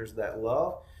expectation, when there's that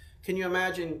love. Can you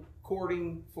imagine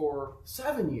courting for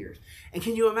 7 years? And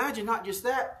can you imagine not just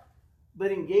that, but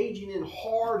engaging in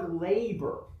hard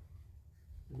labor,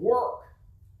 work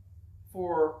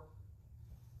for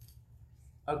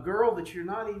a girl that you're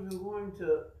not even going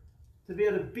to be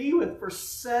able to be with for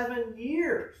 7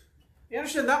 years? You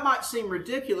understand, that might seem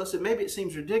ridiculous, and maybe it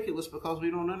seems ridiculous because we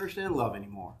don't understand love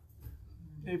anymore.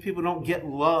 Maybe people don't get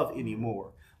love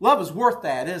anymore. Love is worth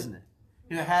that, isn't it?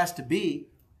 It has to be.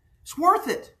 It's worth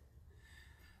it.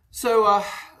 So,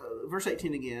 verse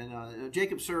 18 again.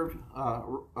 Jacob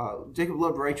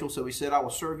loved Rachel, so he said, "I will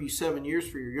serve you 7 years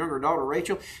for your younger daughter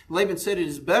Rachel." Laban said, "It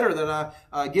is better that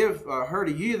I give her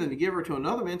to you than to give her to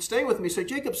another man. Stay with me." So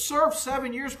Jacob served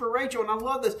 7 years for Rachel, and I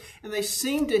love this. And they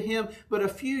seemed to him but a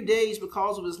few days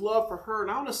because of his love for her.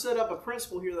 And I want to set up a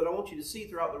principle here that I want you to see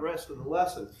throughout the rest of the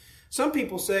lesson. Some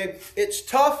people say, it's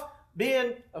tough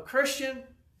being a Christian.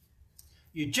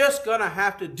 You're just going to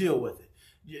have to deal with it.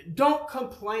 Don't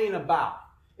complain about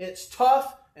it. It's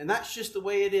tough, and that's just the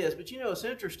way it is. But it's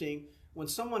interesting, when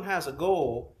someone has a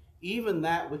goal, even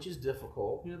that which is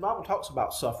difficult, the Bible talks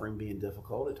about suffering being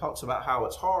difficult. It talks about how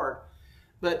it's hard.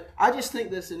 But I just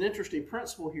think that's an interesting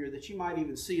principle here that you might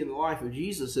even see in the life of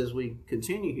Jesus as we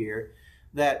continue here,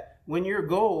 that when your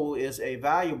goal is a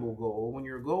valuable goal, when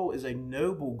your goal is a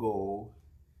noble goal,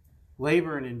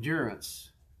 labor and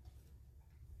endurance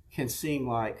can seem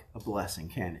like a blessing,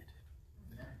 can it?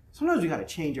 Sometimes we got to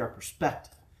change our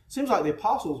perspective. Seems like the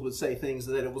apostles would say things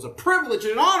that it was a privilege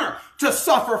and an honor to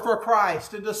suffer for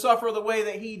Christ and to suffer the way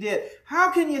that he did. How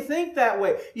can you think that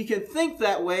way? You can think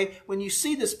that way when you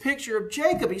see this picture of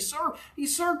Jacob. He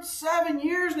served 7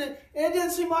 years, and it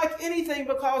didn't seem like anything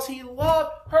because he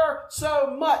loved her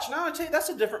so much. Now I tell you, that's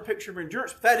a different picture of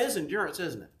endurance. That is endurance,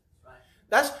 isn't it?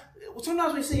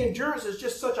 Sometimes we see endurance as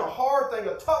just such a hard thing,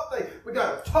 a tough thing. We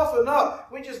got to toughen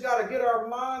up. We just got to get our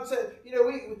mindset.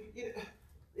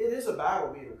 It is a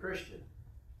battle being a Christian,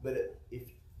 but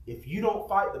if you don't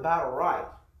fight the battle right,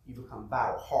 you become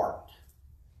battle hardened.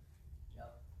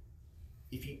 Yep.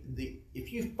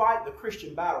 If you fight the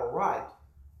Christian battle right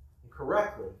and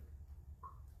correctly,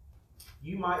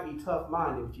 You might be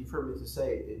tough-minded, but you've heard me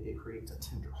say it creates a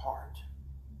tender heart.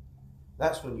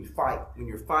 That's when you fight. When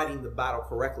you're fighting the battle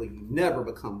correctly, you never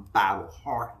become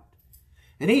battle-hardened.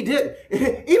 And he didn't.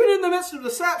 Even in the midst of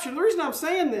deception, the reason I'm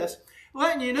saying this,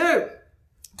 letting you know,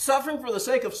 suffering for the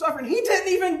sake of suffering, he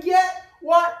didn't even get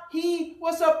what he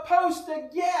was supposed to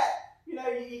get. You know,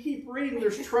 you keep reading,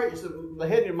 there's treachery. The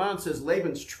head of your mind says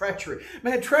Laban's treachery.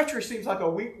 Man, treachery seems like a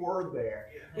weak word there.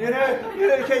 You know,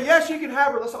 okay, yes, you can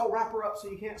have her. Let's all wrap her up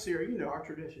so you can't see her. You know our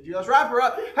traditions. Let's wrap her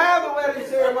up, have the wedding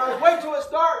ceremony, wait till it's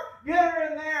dark, get her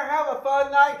in there, have a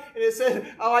fun night. And it says,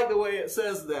 I like the way it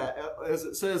says that. As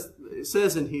it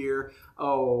says in here,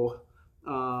 go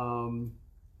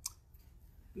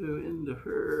into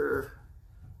her.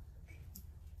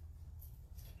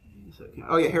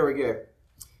 Oh yeah, here we go.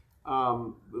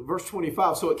 Verse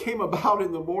 25. So it came about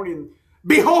in the morning.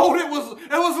 Behold, it was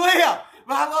Leah.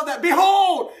 But I love that.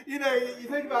 Behold, you know, you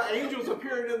think about angels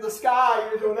appearing in the sky,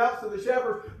 you know, to announce to the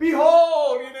shepherds.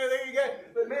 Behold, you know, there you go.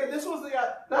 But man, this was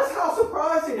that's how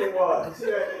surprising it was. You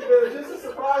know, it was just as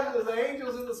surprising as the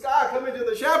angels in the sky coming to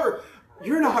the shepherd.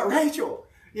 You're not Rachel,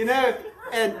 you know.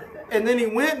 And then he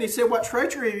went and he said, what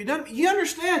treachery have you done? You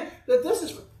understand that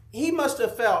he must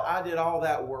have felt, I did all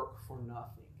that work for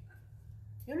nothing.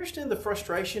 You understand the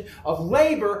frustration of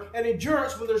labor and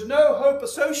endurance when there's no hope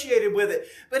associated with it.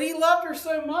 But he loved her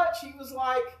so much, he was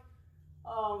like,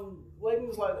 Laban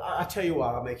was like, I tell you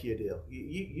what, I'll make you a deal.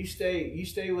 You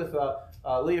stay with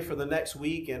Leah for the next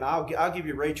week, and I'll give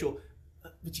you Rachel,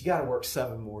 but you got to work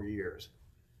 7 more years.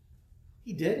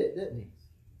 He did it, didn't he?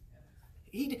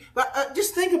 He did. But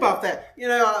just think about that. You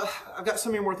know, I've got so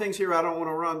many more things here. I don't want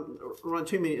to run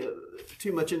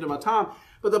too much into my time.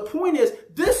 But the point is,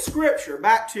 this scripture,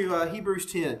 back to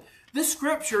Hebrews 10, this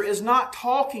scripture is not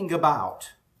talking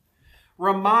about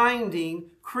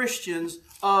reminding Christians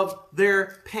of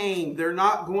their pain. They're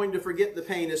not going to forget the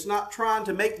pain. It's not trying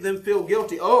to make them feel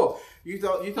guilty. Oh, you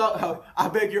thought, oh, I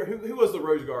beg your, who was the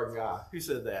Rose Garden guy? Who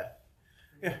said that?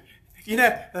 Yeah. You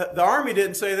know, the army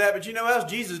didn't say that, but you know what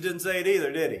else? Jesus didn't say it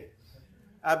either, did he?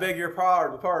 I beg your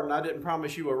pardon, I didn't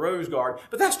promise you a rose garden.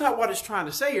 But that's not what it's trying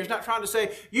to say here. It's not trying to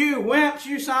say, you wimps,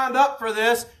 you signed up for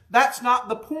this. That's not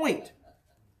the point.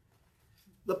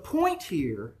 The point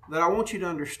here that I want you to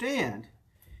understand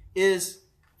is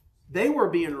they were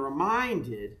being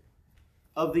reminded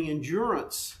of the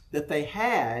endurance that they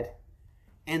had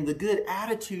and the good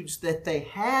attitudes that they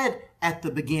had at the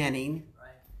beginning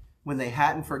when they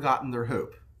hadn't forgotten their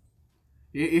hope.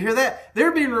 You hear that?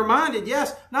 They're being reminded,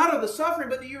 yes, not of the suffering,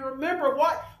 but do you remember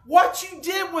what you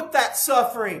did with that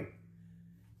suffering?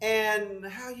 And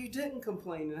how you didn't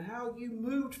complain, and how you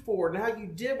moved forward, and how you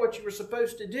did what you were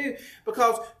supposed to do,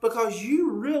 because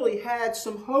you really had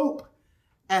some hope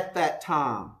at that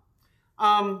time.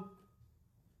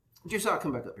 Just I'll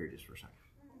come back up here just for a second.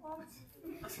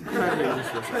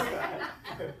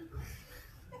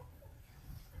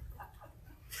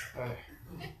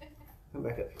 Come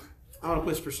back up. I want to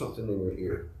whisper something in your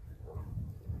ear.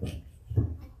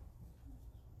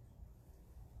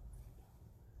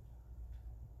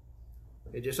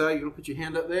 Hey, Josiah, you going to put your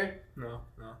hand up there? No.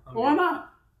 Why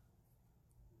not?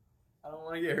 I don't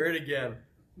want to get hurt again.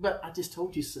 But I just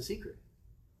told you it's a secret.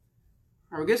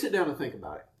 All right, well, go sit down and think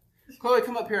about it. Chloe,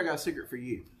 come up here. I got a secret for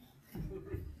you.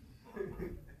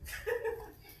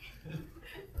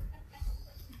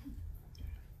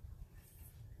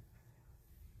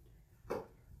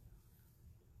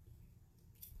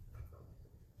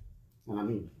 And I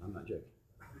mean, I'm not joking.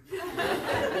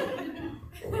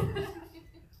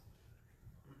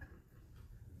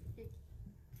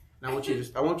 Now I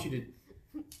want you to,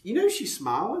 you know she's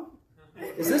smiling?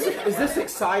 Is this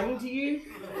exciting to you?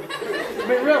 I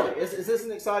mean, really, is this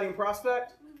an exciting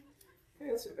prospect?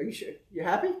 Hey, are you sure? You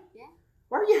happy? Yeah.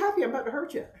 Why are you happy? I'm about to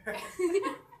hurt you.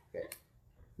 Okay.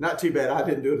 Not too bad. I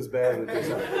didn't do it as bad as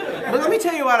Josiah. But let me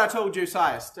tell you what I told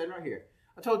Josiah. Stand right here.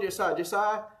 I told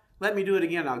Josiah, let me do it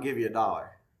again and I'll give you $1.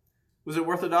 Was it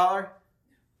worth $1? Nah.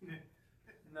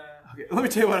 Okay, let me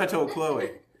tell you what I told Chloe.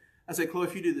 I said, Chloe,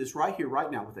 if you do this right here, right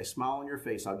now, with a smile on your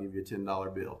face, I'll give you a $10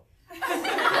 bill. All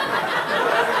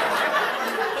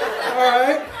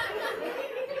right.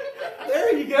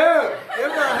 There you go.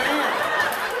 Give her a hand.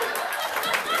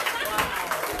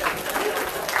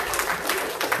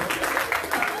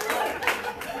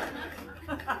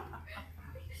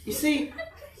 You see,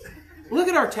 look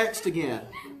at our text again.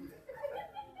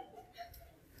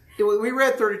 We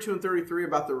read 32 and 33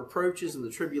 about the reproaches and the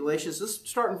tribulations. Let's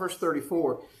start in verse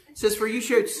 34. It says, for you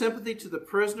showed sympathy to the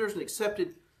prisoners and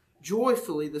accepted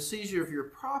joyfully the seizure of your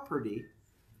property,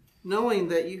 knowing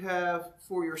that you have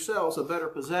for yourselves a better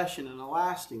possession and a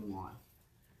lasting one.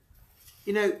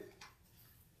 You know,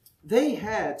 they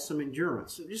had some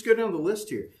endurance. So just go down the list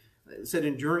here. It said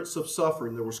endurance of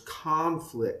suffering. There was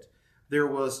conflict. They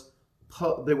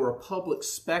were a public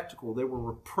spectacle. There were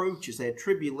reproaches. They had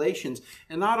tribulations.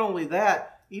 And not only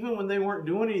that, even when they weren't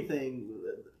doing anything,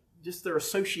 just their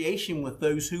association with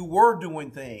those who were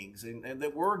doing things and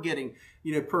that were getting,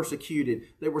 persecuted.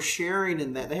 They were sharing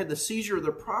in that. They had the seizure of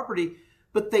their property,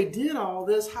 but they did all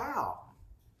this how?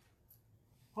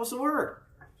 What's the word?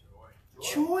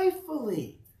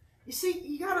 Joyfully. You see,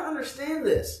 you got to understand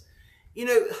this.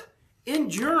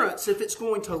 Endurance, if it's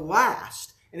going to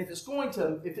last, and if it's going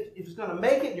to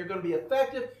make it, and you're going to be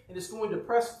effective, and it's going to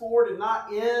press forward and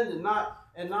not end, and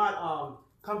not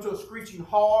come to a screeching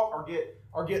halt,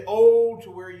 or get old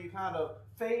to where you kind of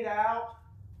fade out.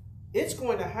 It's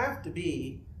going to have to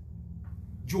be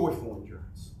joyful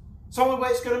endurance. It's the only way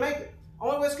it's going to make it.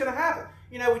 Only way it's going to happen.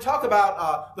 We talk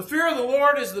about the fear of the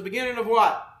Lord is the beginning of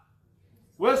what?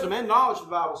 Wisdom and knowledge, the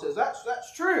Bible says. That's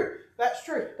true. That's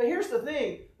true. But here's the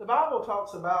thing. The Bible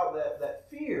talks about that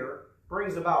fear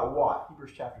brings about what?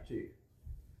 Hebrews chapter 2.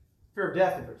 Fear of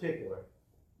death in particular.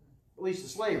 At least to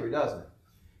slavery, doesn't it?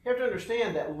 You have to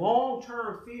understand that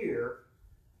long-term fear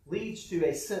leads to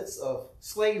a sense of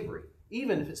slavery,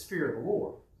 even if it's fear of the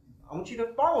Lord. I want you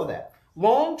to follow that.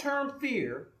 Long-term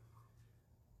fear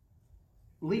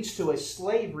leads to a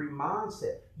slavery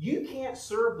mindset. You can't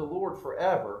serve the Lord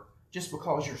forever just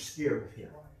because you're scared of Him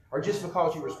or just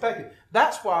because you respect Him.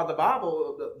 That's why the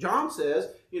Bible, John says,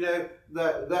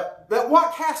 that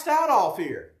what casts out all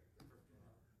fear?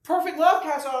 Perfect love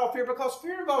casts out all fear, because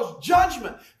fear involves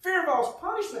judgment. Fear involves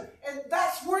punishment. And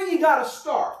that's where you got to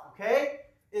start, okay?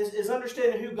 Is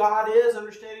understanding who God is,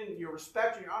 understanding your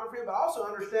respect and your honor for Him, but also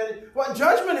understanding what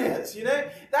judgment is.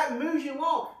 That moves you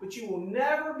along. But you will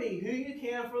never be who you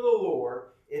can for the Lord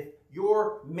if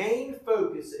your main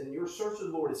focus and your search of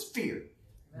the Lord is fear.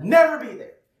 Never be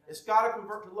there. It's got to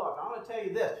convert to love. Now, I'm going to tell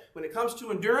you this. When it comes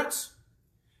to endurance,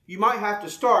 you might have to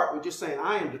start with just saying,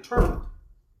 I am determined.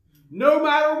 No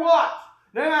matter what,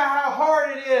 no matter how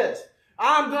hard it is,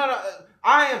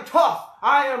 I am tough,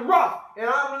 I am rough, and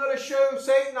I'm going to show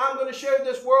Satan, I'm going to show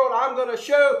this world, I'm going to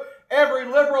show every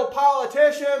liberal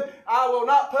politician, I will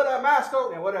not put a mask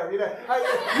on, and whatever. You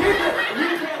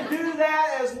can do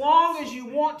that as long as you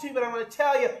want to, but I'm going to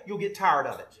tell you, you'll get tired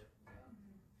of it.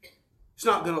 It's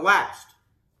not going to last.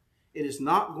 It is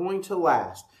not going to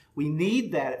last. We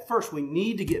need that at first. We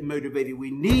need to get motivated. We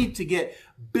need to get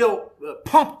built,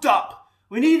 pumped up.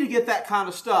 We need to get that kind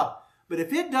of stuff. But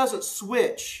if it doesn't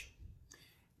switch,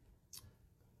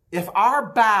 if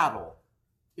our battle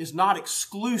is not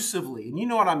exclusively, and you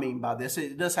know what I mean by this,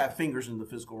 it does have fingers in the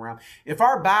physical realm. If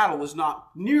our battle is not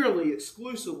nearly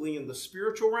exclusively in the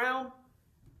spiritual realm,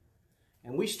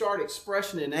 and we start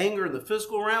expressing in anger in the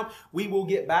physical realm, we will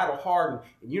get battle hardened,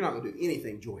 and you're not going to do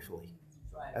anything joyfully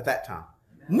at that time.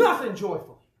 Nothing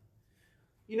joyfully.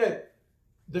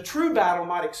 The true battle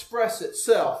might express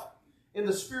itself in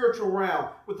the spiritual realm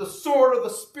with the sword of the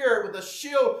Spirit, with the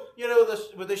shield,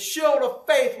 with the shield of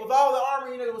faith, with all the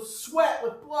armor, with sweat,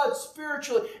 with blood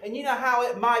spiritually. And you know how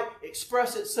it might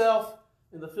express itself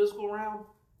in the physical realm?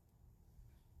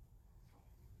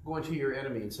 Going to your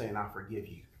enemy and saying, I forgive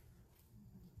you.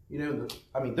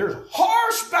 There's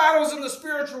harsh battles in the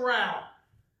spiritual realm.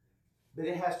 But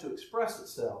it has to express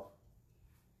itself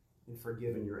in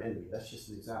forgiving your enemy. That's just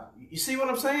an example. You see what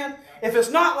I'm saying? If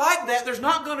it's not like that, there's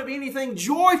not going to be anything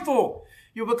joyful.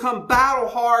 You'll become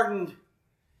battle-hardened,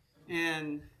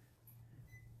 and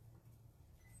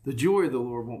the joy of the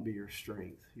Lord won't be your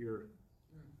strength, your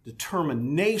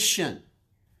determination,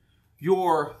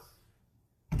 your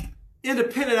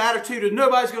independent attitude of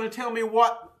nobody's going to tell me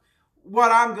what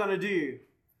I'm going to do.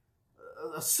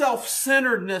 A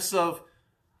self-centeredness of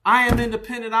I am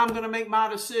independent, I'm going to make my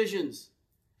decisions,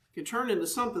 can turn into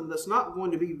something that's not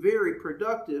going to be very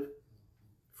productive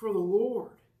for the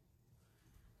Lord.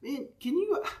 Man,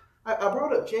 I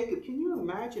brought up Jacob. Can you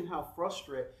imagine how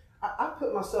frustrated? I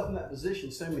put myself in that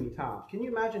position so many times. Can you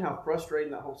imagine how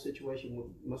frustrating that whole situation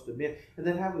must have been? And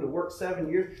then having to work 7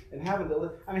 years and having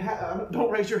to don't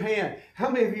raise your hand. How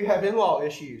many of you have in-law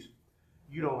issues?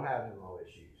 You don't have in-law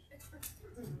issues.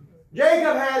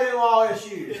 Jacob had in-law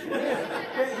issues.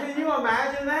 Can you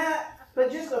imagine that? But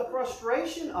just the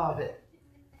frustration of it.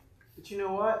 But you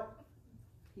know what?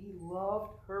 He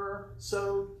loved her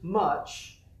so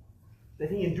much that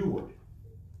he endured.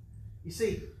 You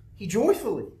see, he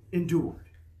joyfully endured.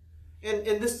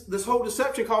 And this whole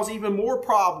deception caused even more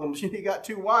problems. You got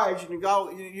 2 wives, you're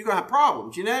going to have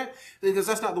problems, because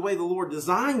that's not the way the Lord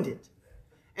designed it.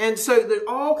 And so there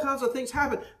all kinds of things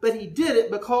happen. But he did it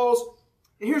because,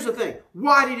 and here's the thing,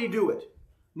 why did he do it?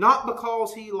 not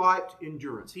because he liked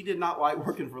endurance. He did not like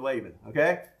working for Laban,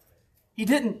 okay? He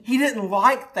didn't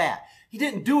like that. He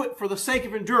didn't do it for the sake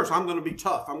of endurance. I'm going to be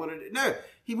tough. No,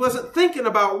 he wasn't thinking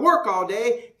about work all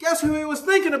day. Guess who he was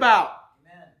thinking about?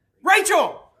 Amen.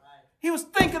 Rachel. He was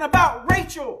thinking about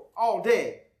Rachel all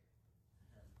day.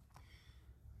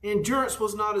 Endurance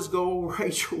was not his goal.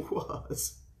 Rachel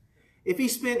was. If he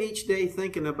spent each day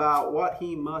thinking about what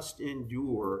he must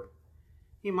endure,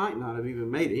 he might not have even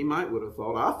made it. He might would have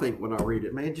thought, I think when I read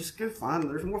it, man, just go find,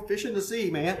 there's more fish in the sea,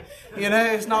 man.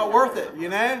 It's not worth it,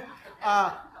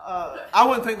 I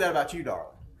wouldn't think that about you, darling.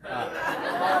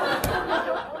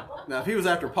 Now, if he was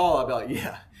after Paul, I'd be like,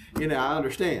 yeah, I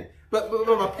understand. But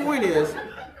my point is,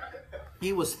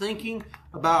 he was thinking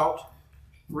about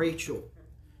Rachel.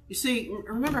 You see,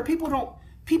 remember, people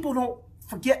don't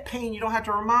forget pain. You don't have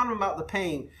to remind them about the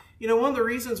pain. One of the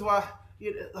reasons why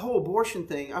the whole abortion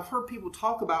thing, I've heard people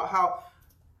talk about how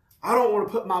I don't want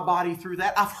to put my body through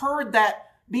that. I've heard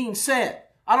that being said.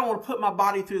 I don't want to put my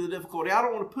body through the difficulty. I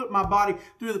don't want to put my body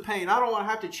through the pain. I don't want to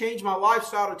have to change my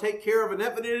lifestyle to take care of an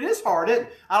infant. It is hard.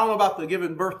 I don't know about the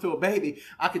giving birth to a baby.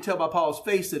 I could tell by Paul's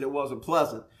face that it wasn't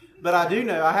pleasant. But I do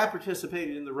know I have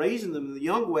participated in the raising them in the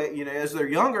young way, as they're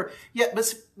younger. Yeah,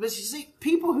 but you see,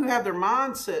 people who have their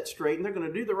mindset straight and they're going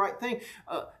to do the right thing.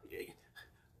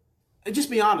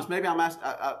 Just be honest. Maybe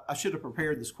I should have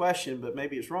prepared this question, but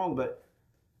maybe it's wrong. But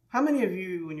how many of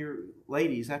you, when you're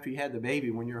ladies, after you had the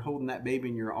baby, when you're holding that baby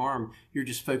in your arm, you're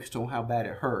just focused on how bad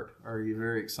it hurt? Or are you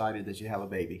very excited that you have a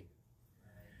baby?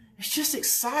 It's just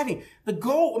exciting. The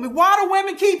goal, why do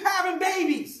women keep having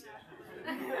babies?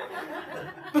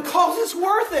 Because it's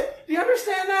worth it. Do you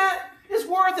understand that? It's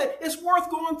worth it. It's worth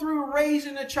going through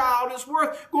raising a child. It's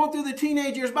worth going through the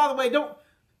teenage years. By the way,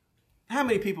 how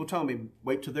many people told me,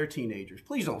 wait till they're teenagers?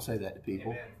 Please don't say that to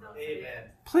people. Amen.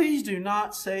 Please do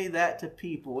not say that to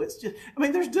people. It's just,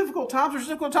 there's difficult times. There's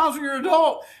difficult times when you're an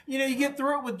adult. You get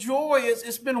through it with joy.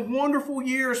 It's been wonderful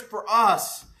years for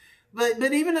us. But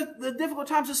even the difficult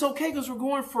times, it's okay because we're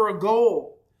going for a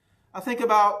goal. I think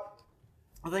about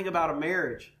a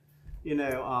marriage.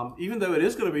 Even though it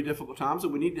is going to be difficult times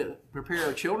and we need to prepare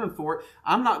our children for it,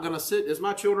 I'm not going to sit, as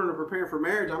my children are preparing for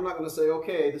marriage, I'm not going to say,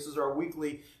 okay, this is our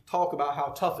weekly talk about how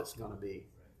tough it's going to be.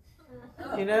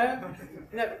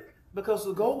 Because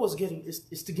the goal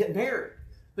is to get married.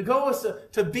 The goal is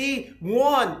to be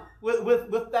one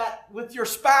with your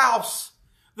spouse.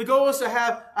 The goal is to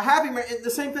have a happy marriage.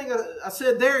 The same thing I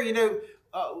said there,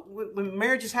 when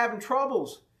marriage is having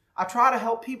troubles, I try to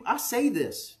help people. I say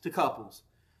this to couples.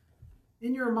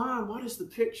 In your mind, what is the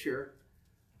picture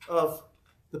of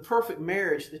the perfect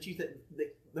marriage that you think,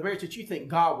 the marriage that you think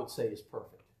God would say is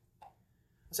perfect?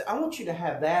 I say, I want you to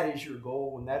have that as your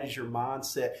goal and that is your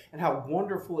mindset and how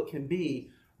wonderful it can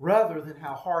be rather than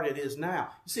how hard it is now.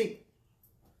 You see,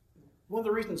 one of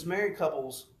the reasons married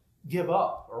couples give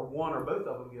up, or one or both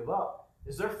of them give up,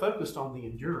 is they're focused on the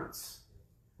endurance,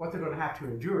 what they're going to have to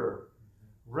endure,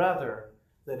 rather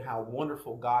than how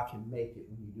wonderful God can make it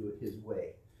when you do it His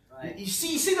way. Right. You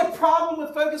see the problem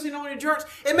with focusing on endurance?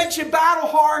 It makes you battle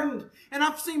hardened. And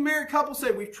I've seen married couples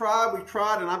say, we've tried,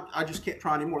 and I just can't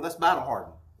try anymore. That's battle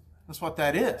hardened. That's what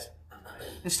that is.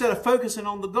 Instead of focusing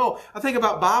on the goal. I think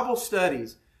about Bible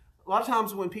studies. A lot of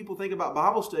times when people think about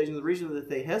Bible studies, and the reason that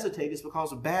they hesitate is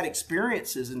because of bad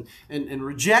experiences and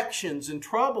rejections and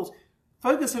troubles.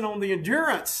 Focusing on the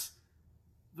endurance,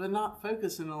 but not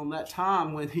focusing on that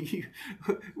time when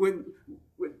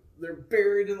they're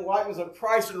buried in the likeness of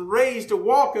Christ and raised to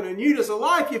walk in a newness of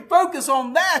life. You focus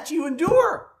on that. You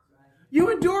endure. You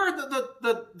endure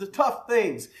the tough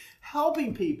things.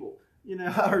 Helping people.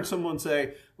 I heard someone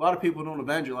say, a lot of people don't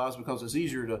evangelize because it's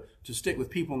easier to stick with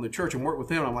people in the church and work with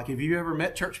them. I'm like, have you ever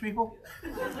met church people?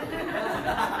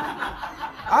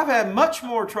 I've had much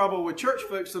more trouble with church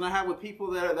folks than I have with people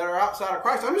that are outside of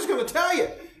Christ. I'm just going to tell you.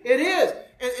 It is.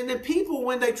 And then people,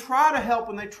 when they try to help,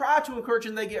 when they try to encourage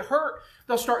and they get hurt,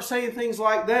 they'll start saying things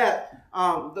like that.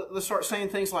 They'll start saying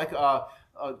things like, I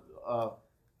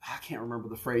can't remember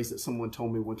the phrase that someone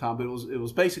told me one time, but it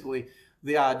was basically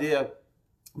the idea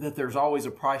that there's always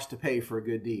a price to pay for a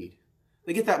good deed.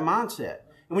 They get that mindset.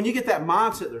 And when you get that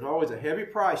mindset, there's always a heavy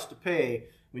price to pay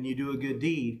when you do a good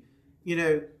deed.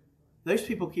 Those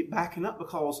people keep backing up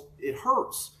because it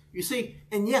hurts. You see,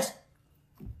 and yes,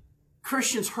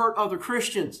 Christians hurt other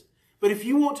Christians. But if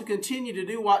you want to continue to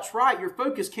do what's right, your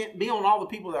focus can't be on all the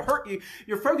people that hurt you.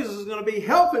 Your focus is going to be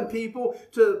helping people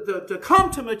to come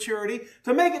to maturity,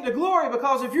 to make it to glory.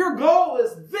 Because if your goal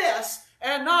is this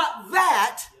and not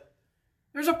that,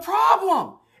 there's a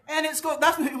problem. And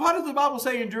why does the Bible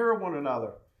say endure one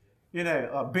another?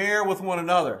 Bear with one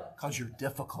another. Because you're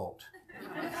difficult.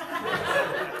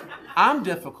 I'm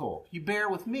difficult. You bear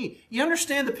with me. You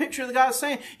understand the picture that God is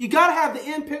saying? You got to have the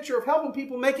end picture of helping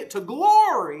people make it to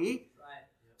glory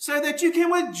so that you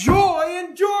can with joy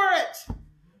endure it.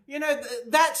 You know,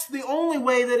 that's the only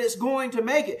way that it's going to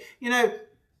make it. You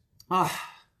know,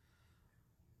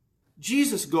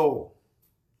 Jesus' goal.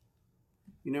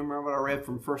 You know, remember what I read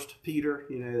from 1 Peter,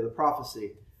 you know, the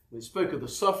prophecy. When he spoke of the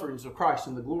sufferings of Christ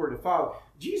and the glory to follow.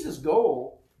 Jesus'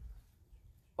 goal,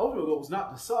 ultimate goal, was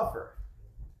not to suffer.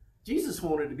 Jesus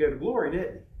wanted to go to glory,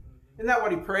 didn't he? Isn't that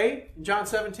what he prayed in John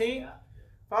 17? Yeah.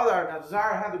 Father, I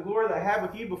desire to have the glory that I had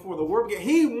with you before the world began.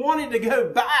 He wanted to go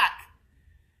back.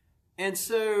 And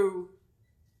so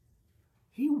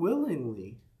he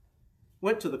willingly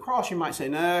went to the cross. You might say,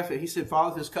 no, he said,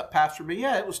 Father, this cup passed from me.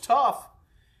 Yeah, it was tough.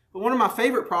 But one of my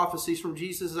favorite prophecies from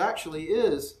Jesus actually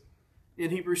is in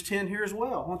Hebrews 10 here as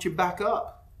well. Why don't you back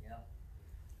up? Yeah.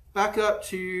 Back up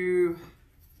to,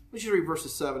 let's just read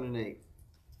verses 7 and 8.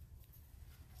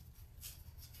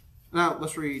 Now,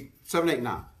 let's read 7, 8,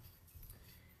 9.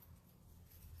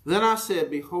 Then I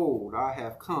said, behold, I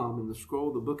have come. In the scroll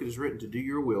of the book it is written to do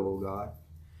your will, O God.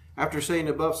 After saying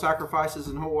above sacrifices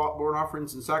and whole burnt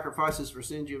offerings and sacrifices for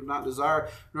sins you have not desired,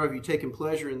 nor have you taken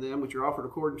pleasure in them which are offered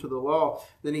according to the law.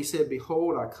 Then he said,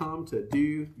 behold, I come to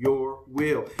do your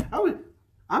will.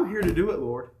 I'm here to do it,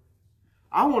 Lord.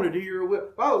 I want to do your will.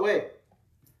 By the way,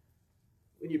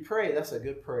 when you pray, that's a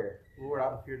good prayer. Lord,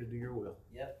 I'm here to do your will.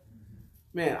 Yep.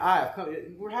 Man,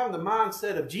 we're having the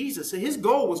mindset of Jesus. His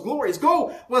goal was glory. His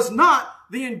goal was not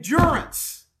the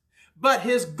endurance, but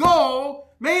his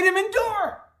goal made him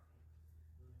endure.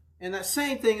 And that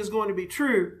same thing is going to be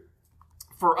true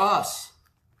for us.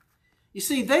 You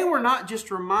see, they were not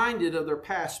just reminded of their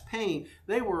past pain.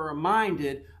 They were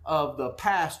reminded of the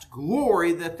past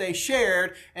glory that they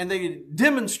shared and they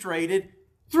demonstrated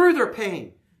through their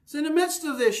pain. So in the midst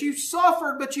of this, you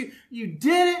suffered, but you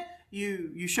did it.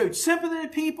 You showed sympathy to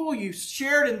people. You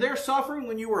shared in their suffering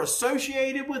when you were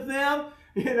associated with them.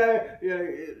 You know,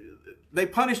 they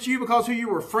punished you because who you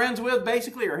were friends with,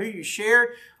 basically, or who you shared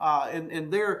in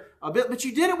their bit. But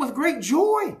you did it with great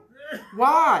joy.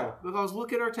 Why? Because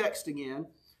look at our text again.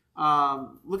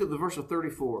 Look at the verse of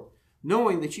 34.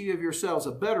 Knowing that you have yourselves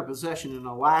a better possession and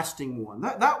a lasting one.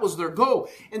 That was their goal.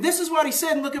 And this is what he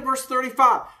said, and look at verse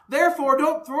 35. Therefore,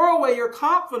 don't throw away your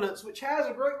confidence, which has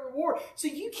a great reward.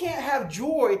 See, you can't have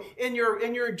joy in your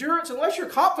endurance unless you're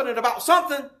confident about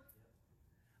something.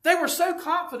 They were so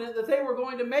confident that they were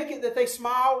going to make it that they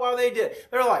smiled while they did.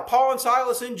 They're like Paul and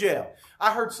Silas in jail.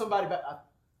 I heard somebody about,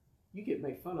 you get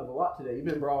made fun of a lot today. You've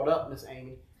been brought up, Miss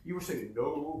Amy. You were singing,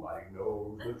 nobody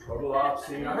knows the trouble I've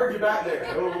seen. I heard you back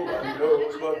there. Nobody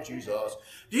knows but Jesus.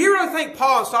 Do you really think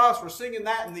Paul and Silas were singing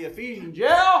that in the Ephesian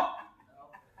jail?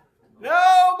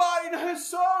 Nobody knows.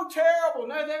 So terrible.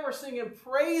 No, they were singing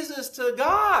praises to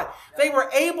God. They were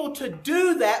able to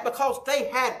do that because they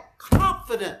had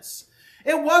confidence.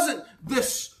 It wasn't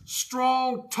this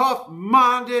strong,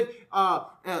 tough-minded,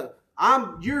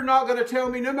 you're not going to tell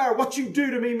me no matter what you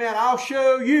do to me, man, I'll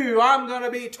show you I'm going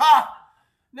to be tough.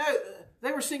 No,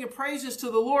 they were singing praises to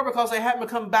the Lord because they hadn't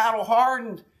become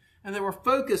battle-hardened and they were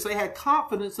focused. They had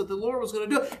confidence that the Lord was going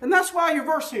to do it. And that's why your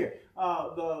verse here,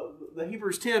 the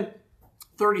Hebrews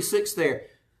 10:36 there,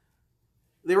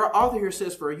 the author here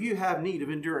says, for you have need of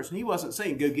endurance. And he wasn't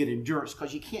saying go get endurance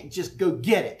because you can't just go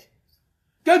get it.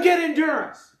 Go get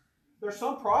endurance. There's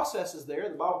some processes there.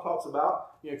 The Bible talks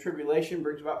about, tribulation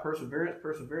brings about perseverance.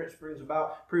 Perseverance brings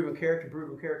about proven character.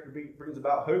 Proven character brings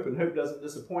about hope, and hope doesn't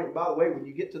disappoint. And by the way, when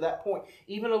you get to that point,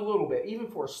 even a little bit, even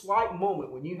for a slight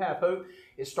moment, when you have hope,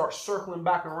 it starts circling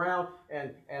back around,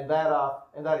 and that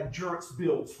endurance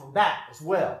builds from that as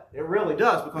well. It really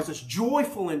does, because it's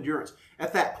joyful endurance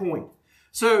at that point.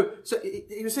 So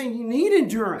he was saying you need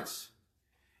endurance,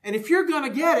 and if you're going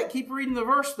to get it, keep reading the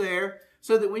verse there.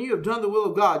 So that when you have done the will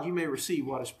of God, you may receive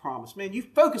what is promised. Man, you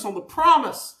focus on the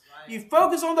promise. Right. You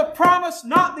focus on the promise,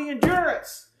 not the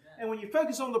endurance. Amen. And when you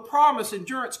focus on the promise,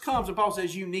 endurance comes, and Paul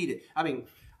says you need it. I mean,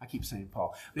 I keep saying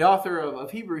Paul. The author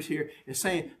of Hebrews here is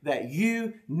saying that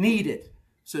you need it.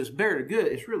 So it's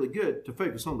it's really good to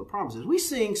focus on the promises. We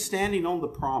sing Standing on the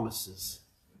Promises.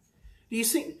 Do you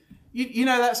sing? You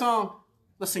know that song?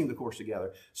 Let's sing the chorus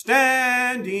together.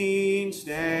 Standing,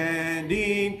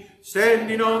 standing,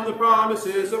 standing on the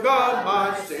promises of God,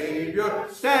 my Savior.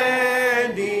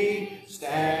 Standing,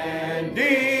 standing,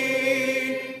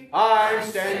 I'm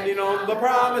standing on the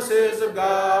promises of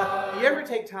God. Do you ever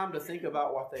take time to think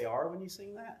about what they are when you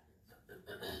sing that?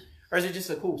 Or is it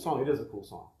just a cool song? It is a cool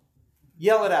song.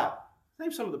 Yell it out.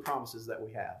 Name some of the promises that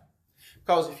we have.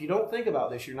 Because if you don't think about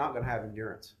this, you're not going to have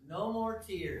endurance. No more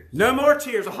tears. No more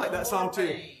tears. I like that song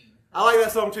too. I like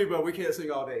that song too, but we can't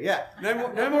sing all day. Yeah.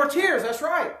 No more tears. That's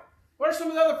right. What are some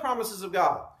of the other promises of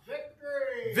God?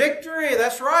 Victory. Victory.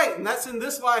 That's right. And that's in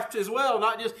this life as well.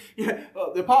 Not just,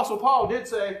 the Apostle Paul did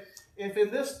say, if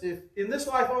in this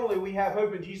life only we have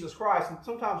hope in Jesus Christ, and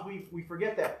sometimes we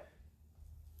forget that.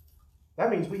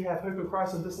 That means we have hope in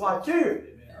Christ in this life too.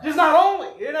 Just not only,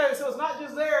 so it's not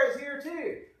just there, it's here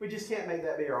too. We just can't make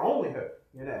that be our only hope,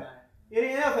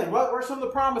 Anything. What were some of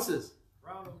the promises?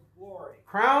 Crown of glory.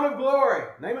 Crown of glory.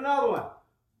 Name another one.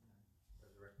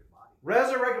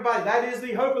 Resurrected body. That is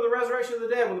the hope of the resurrection of the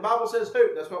dead. When the Bible says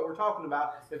hope, that's what we're talking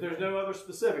about. If there's no other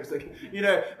specifics, in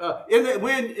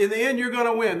the end, you're going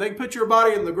to win. They can put your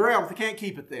body in the ground, but they can't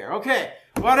keep it there. Okay.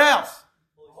 What else?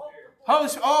 Holy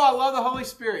Spirit. Oh, I love the Holy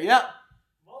Spirit. Yep.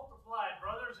 Multiplied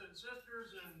brothers and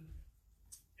sisters and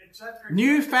etc.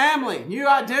 New family, new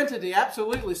identity.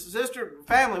 Absolutely, sister,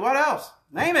 family. What else?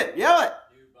 Name it. Yell it.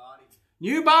 New body.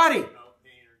 New body. No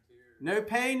pain or tears. No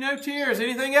pain, no tears.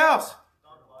 Anything else?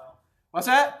 What's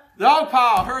that? Dog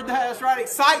pile. Heard that. That's right.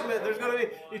 Excitement. There's going to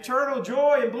be eternal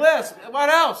joy and bliss. What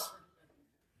else?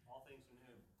 All things are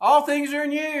new. All things are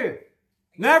new.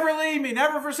 Never leave me.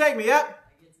 Never forsake me. Yep.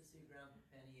 I get to see Grandpa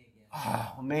Penny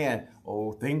again. Oh, man.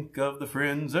 Oh, think of the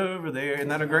friends over there. Isn't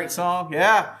that a great song?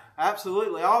 Yeah,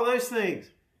 absolutely. All those things.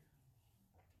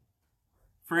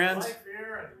 Friends. Life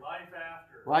here and life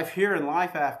after. Life here and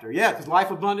life after. Yeah, because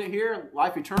life abundant here,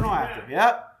 life eternal after.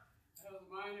 Yep. Have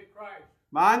the mind of Christ.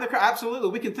 Mind the Christ. Absolutely.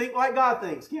 We can think like God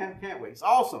thinks, can't we? It's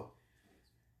awesome.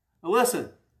 Now listen.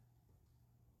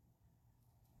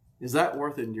 Is that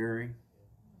worth enduring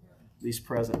these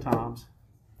present times?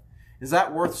 Is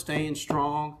that worth staying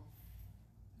strong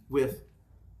with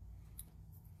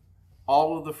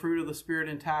all of the fruit of the Spirit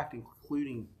intact,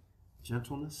 including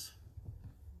gentleness?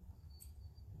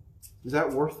 Is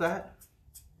that worth that?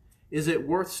 Is it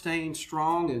worth staying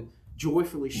strong and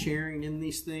joyfully sharing in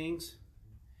these things?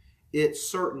 It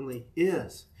certainly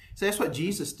is. So that's what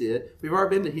Jesus did. We've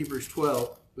already been to Hebrews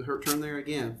 12. We'll turn there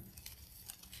again.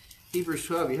 Hebrews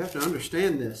 12, you have to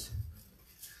understand this.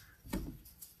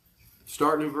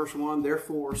 Starting in verse 1,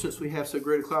 therefore, since we have so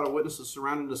great a cloud of witnesses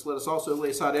surrounding us, let us also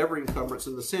lay aside every encumbrance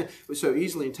and the sin which so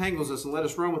easily entangles us, and let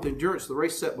us run with endurance the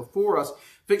race set before us,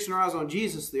 fixing our eyes on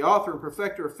Jesus, the author and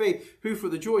perfecter of faith, who for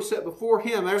the joy set before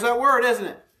him, there's that word, isn't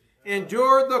it?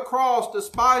 Endured the cross,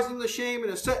 despising the shame,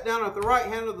 and is set down at the right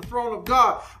hand of the throne of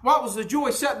God. What was the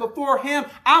joy set before him?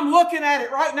 I'm looking at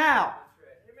it right now.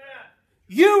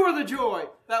 You were the joy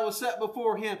that was set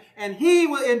before him, and he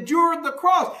endured the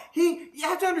cross. You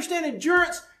have to understand,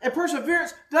 endurance and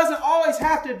perseverance doesn't always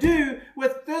have to do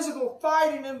with physical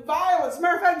fighting and violence. As a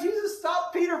matter of fact, Jesus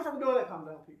stopped Peter from doing that. Calm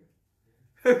down,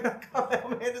 Peter. Calm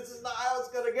down, man. This is not how it's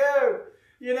going to go.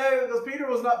 Because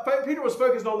Peter was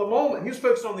focused on the moment. He was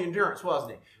focused on the endurance,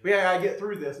 wasn't he? We got to get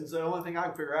through this, and so the only thing I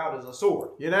can figure out is a sword.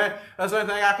 That's the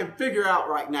only thing I can figure out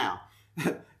right now.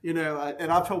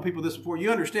 And I've told people this before.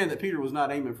 You understand that Peter was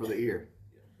not aiming for the ear.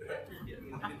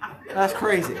 That's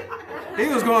crazy. He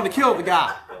was going to kill the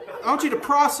guy. I want you to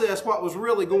process what was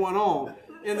really going on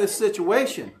in this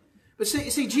situation. But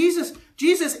see,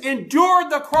 Jesus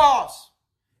endured the cross.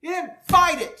 He didn't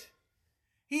fight it.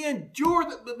 He endured,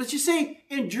 but you see,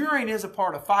 enduring is a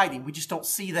part of fighting. We just don't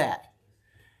see that.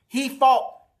 He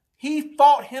fought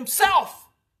himself.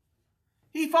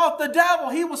 He fought the devil.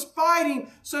 He was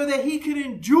fighting so that he could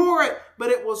endure it, but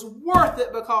it was worth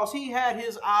it because he had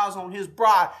his eyes on his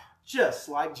bride, just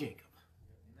like Jacob.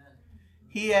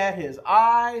 He had his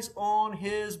eyes on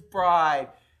his bride,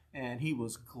 and he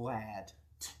was glad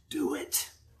to do it.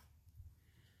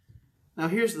 Now,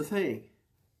 here's the thing.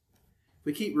 If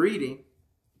we keep reading,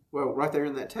 well, right there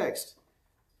in that text,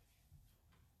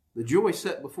 the joy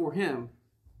set before him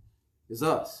is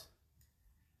us.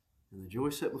 And the joy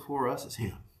set before us is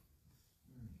him.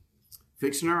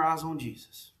 Fixing our eyes on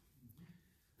Jesus.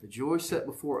 The joy set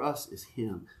before us is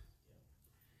him.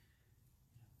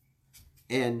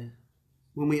 And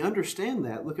when we understand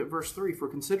that, look at verse 3. For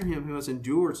consider him who has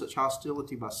endured such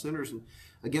hostility by sinners and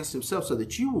against himself, so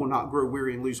that you will not grow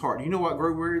weary and lose heart. Do you know what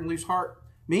grow weary and lose heart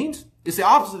means? It's the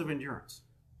opposite of endurance.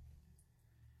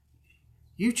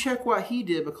 You check what he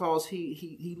did because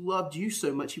he loved you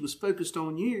so much. He was focused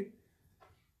on you.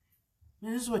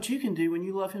 Man, this is what you can do when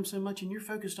you love him so much and you're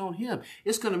focused on him.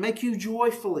 It's going to make you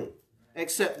joyfully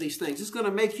accept these things. It's going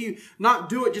to make you not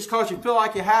do it just because you feel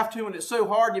like you have to and it's so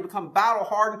hard and you become battle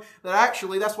hardened that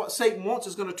actually that's what Satan wants,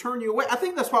 is going to turn you away. I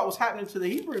think that's what was happening to the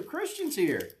Hebrew Christians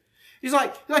here. He's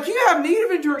like you have need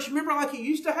of endurance. Remember like you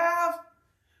used to have?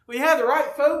 When you had the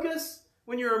right focus,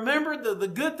 when you remembered the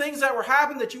good things that were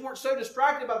happening, that you weren't so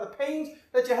distracted by the pains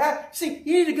that you had. See,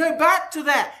 you need to go back to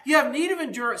that. You have need of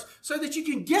endurance so that you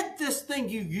can get this thing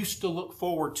you used to look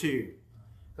forward to.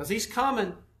 Because He's coming.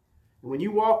 And when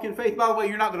you walk in faith, by the way,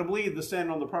 you're not going to believe the stand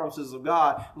on the promises of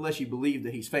God unless you believe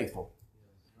that He's faithful.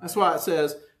 That's why it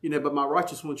says, but my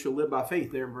righteous one shall live by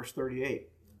faith, there in verse 38.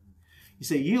 You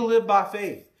say, you live by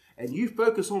faith and you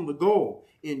focus on the goal.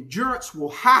 Endurance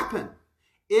will happen.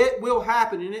 It will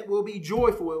happen, and it will be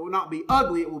joyful. It will not be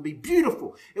ugly. It will be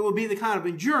beautiful. It will be the kind of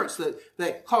endurance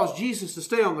that caused Jesus to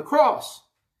stay on the cross.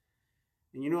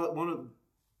 And you know what? One of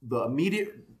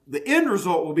the end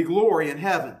result will be glory in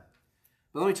heaven.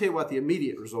 But let me tell you what the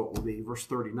immediate result will be. Verse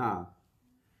 39.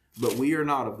 But we are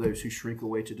not of those who shrink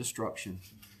away to destruction,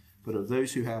 but of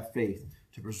those who have faith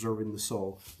to preserving the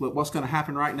soul. Look, what's going to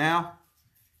happen right now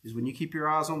is when you keep your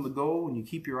eyes on the goal, and you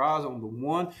keep your eyes on the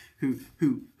one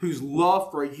whose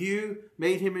love for you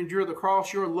made Him endure the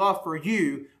cross, your love for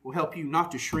you will help you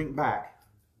not to shrink back.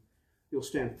 You'll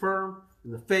stand firm in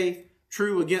the faith,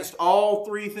 true against all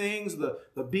three things, the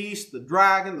beast, the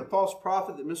dragon, the false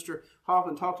prophet that Mr.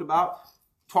 Hoffman talked about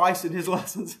twice in his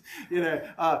lessons. We're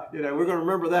going to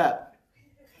remember that.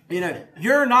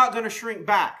 You're not going to shrink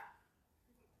back.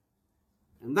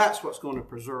 And that's what's going to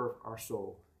preserve our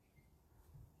soul.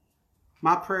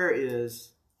 My prayer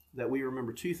is that we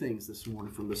remember two things this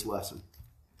morning from this lesson.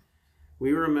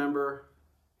 We remember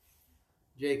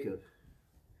Jacob,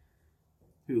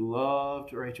 who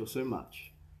loved Rachel so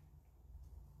much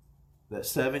that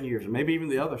 7 years, or maybe even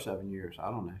the other 7 years,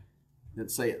 I don't know, didn't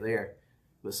say it there,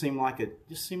 but it seemed like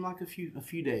a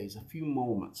few days, a few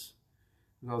moments,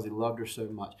 because he loved her so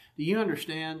much. Do you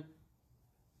understand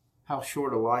how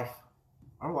short a life?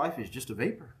 Our life is just a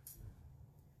vapor.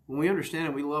 When we understand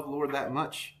and we love the Lord that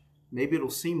much, maybe it'll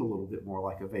seem a little bit more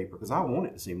like a vapor, because I want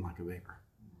it to seem like a vapor.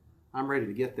 I'm ready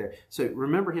to get there. So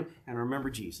remember Him and remember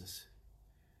Jesus,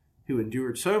 who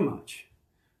endured so much,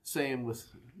 saying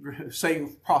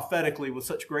prophetically with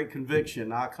such great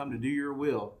conviction, I come to do your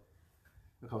will,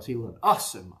 because He loved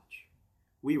us so much.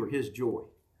 We were His joy.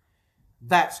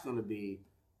 That's going to be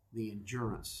the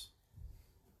endurance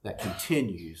that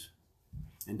continues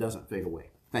and doesn't fade away.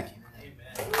 Thank you.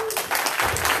 Amen.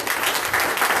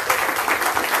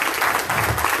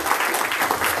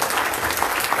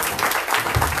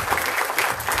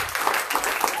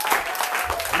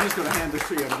 I'm just going to hand this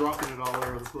to you. I'm dropping it all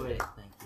over the place.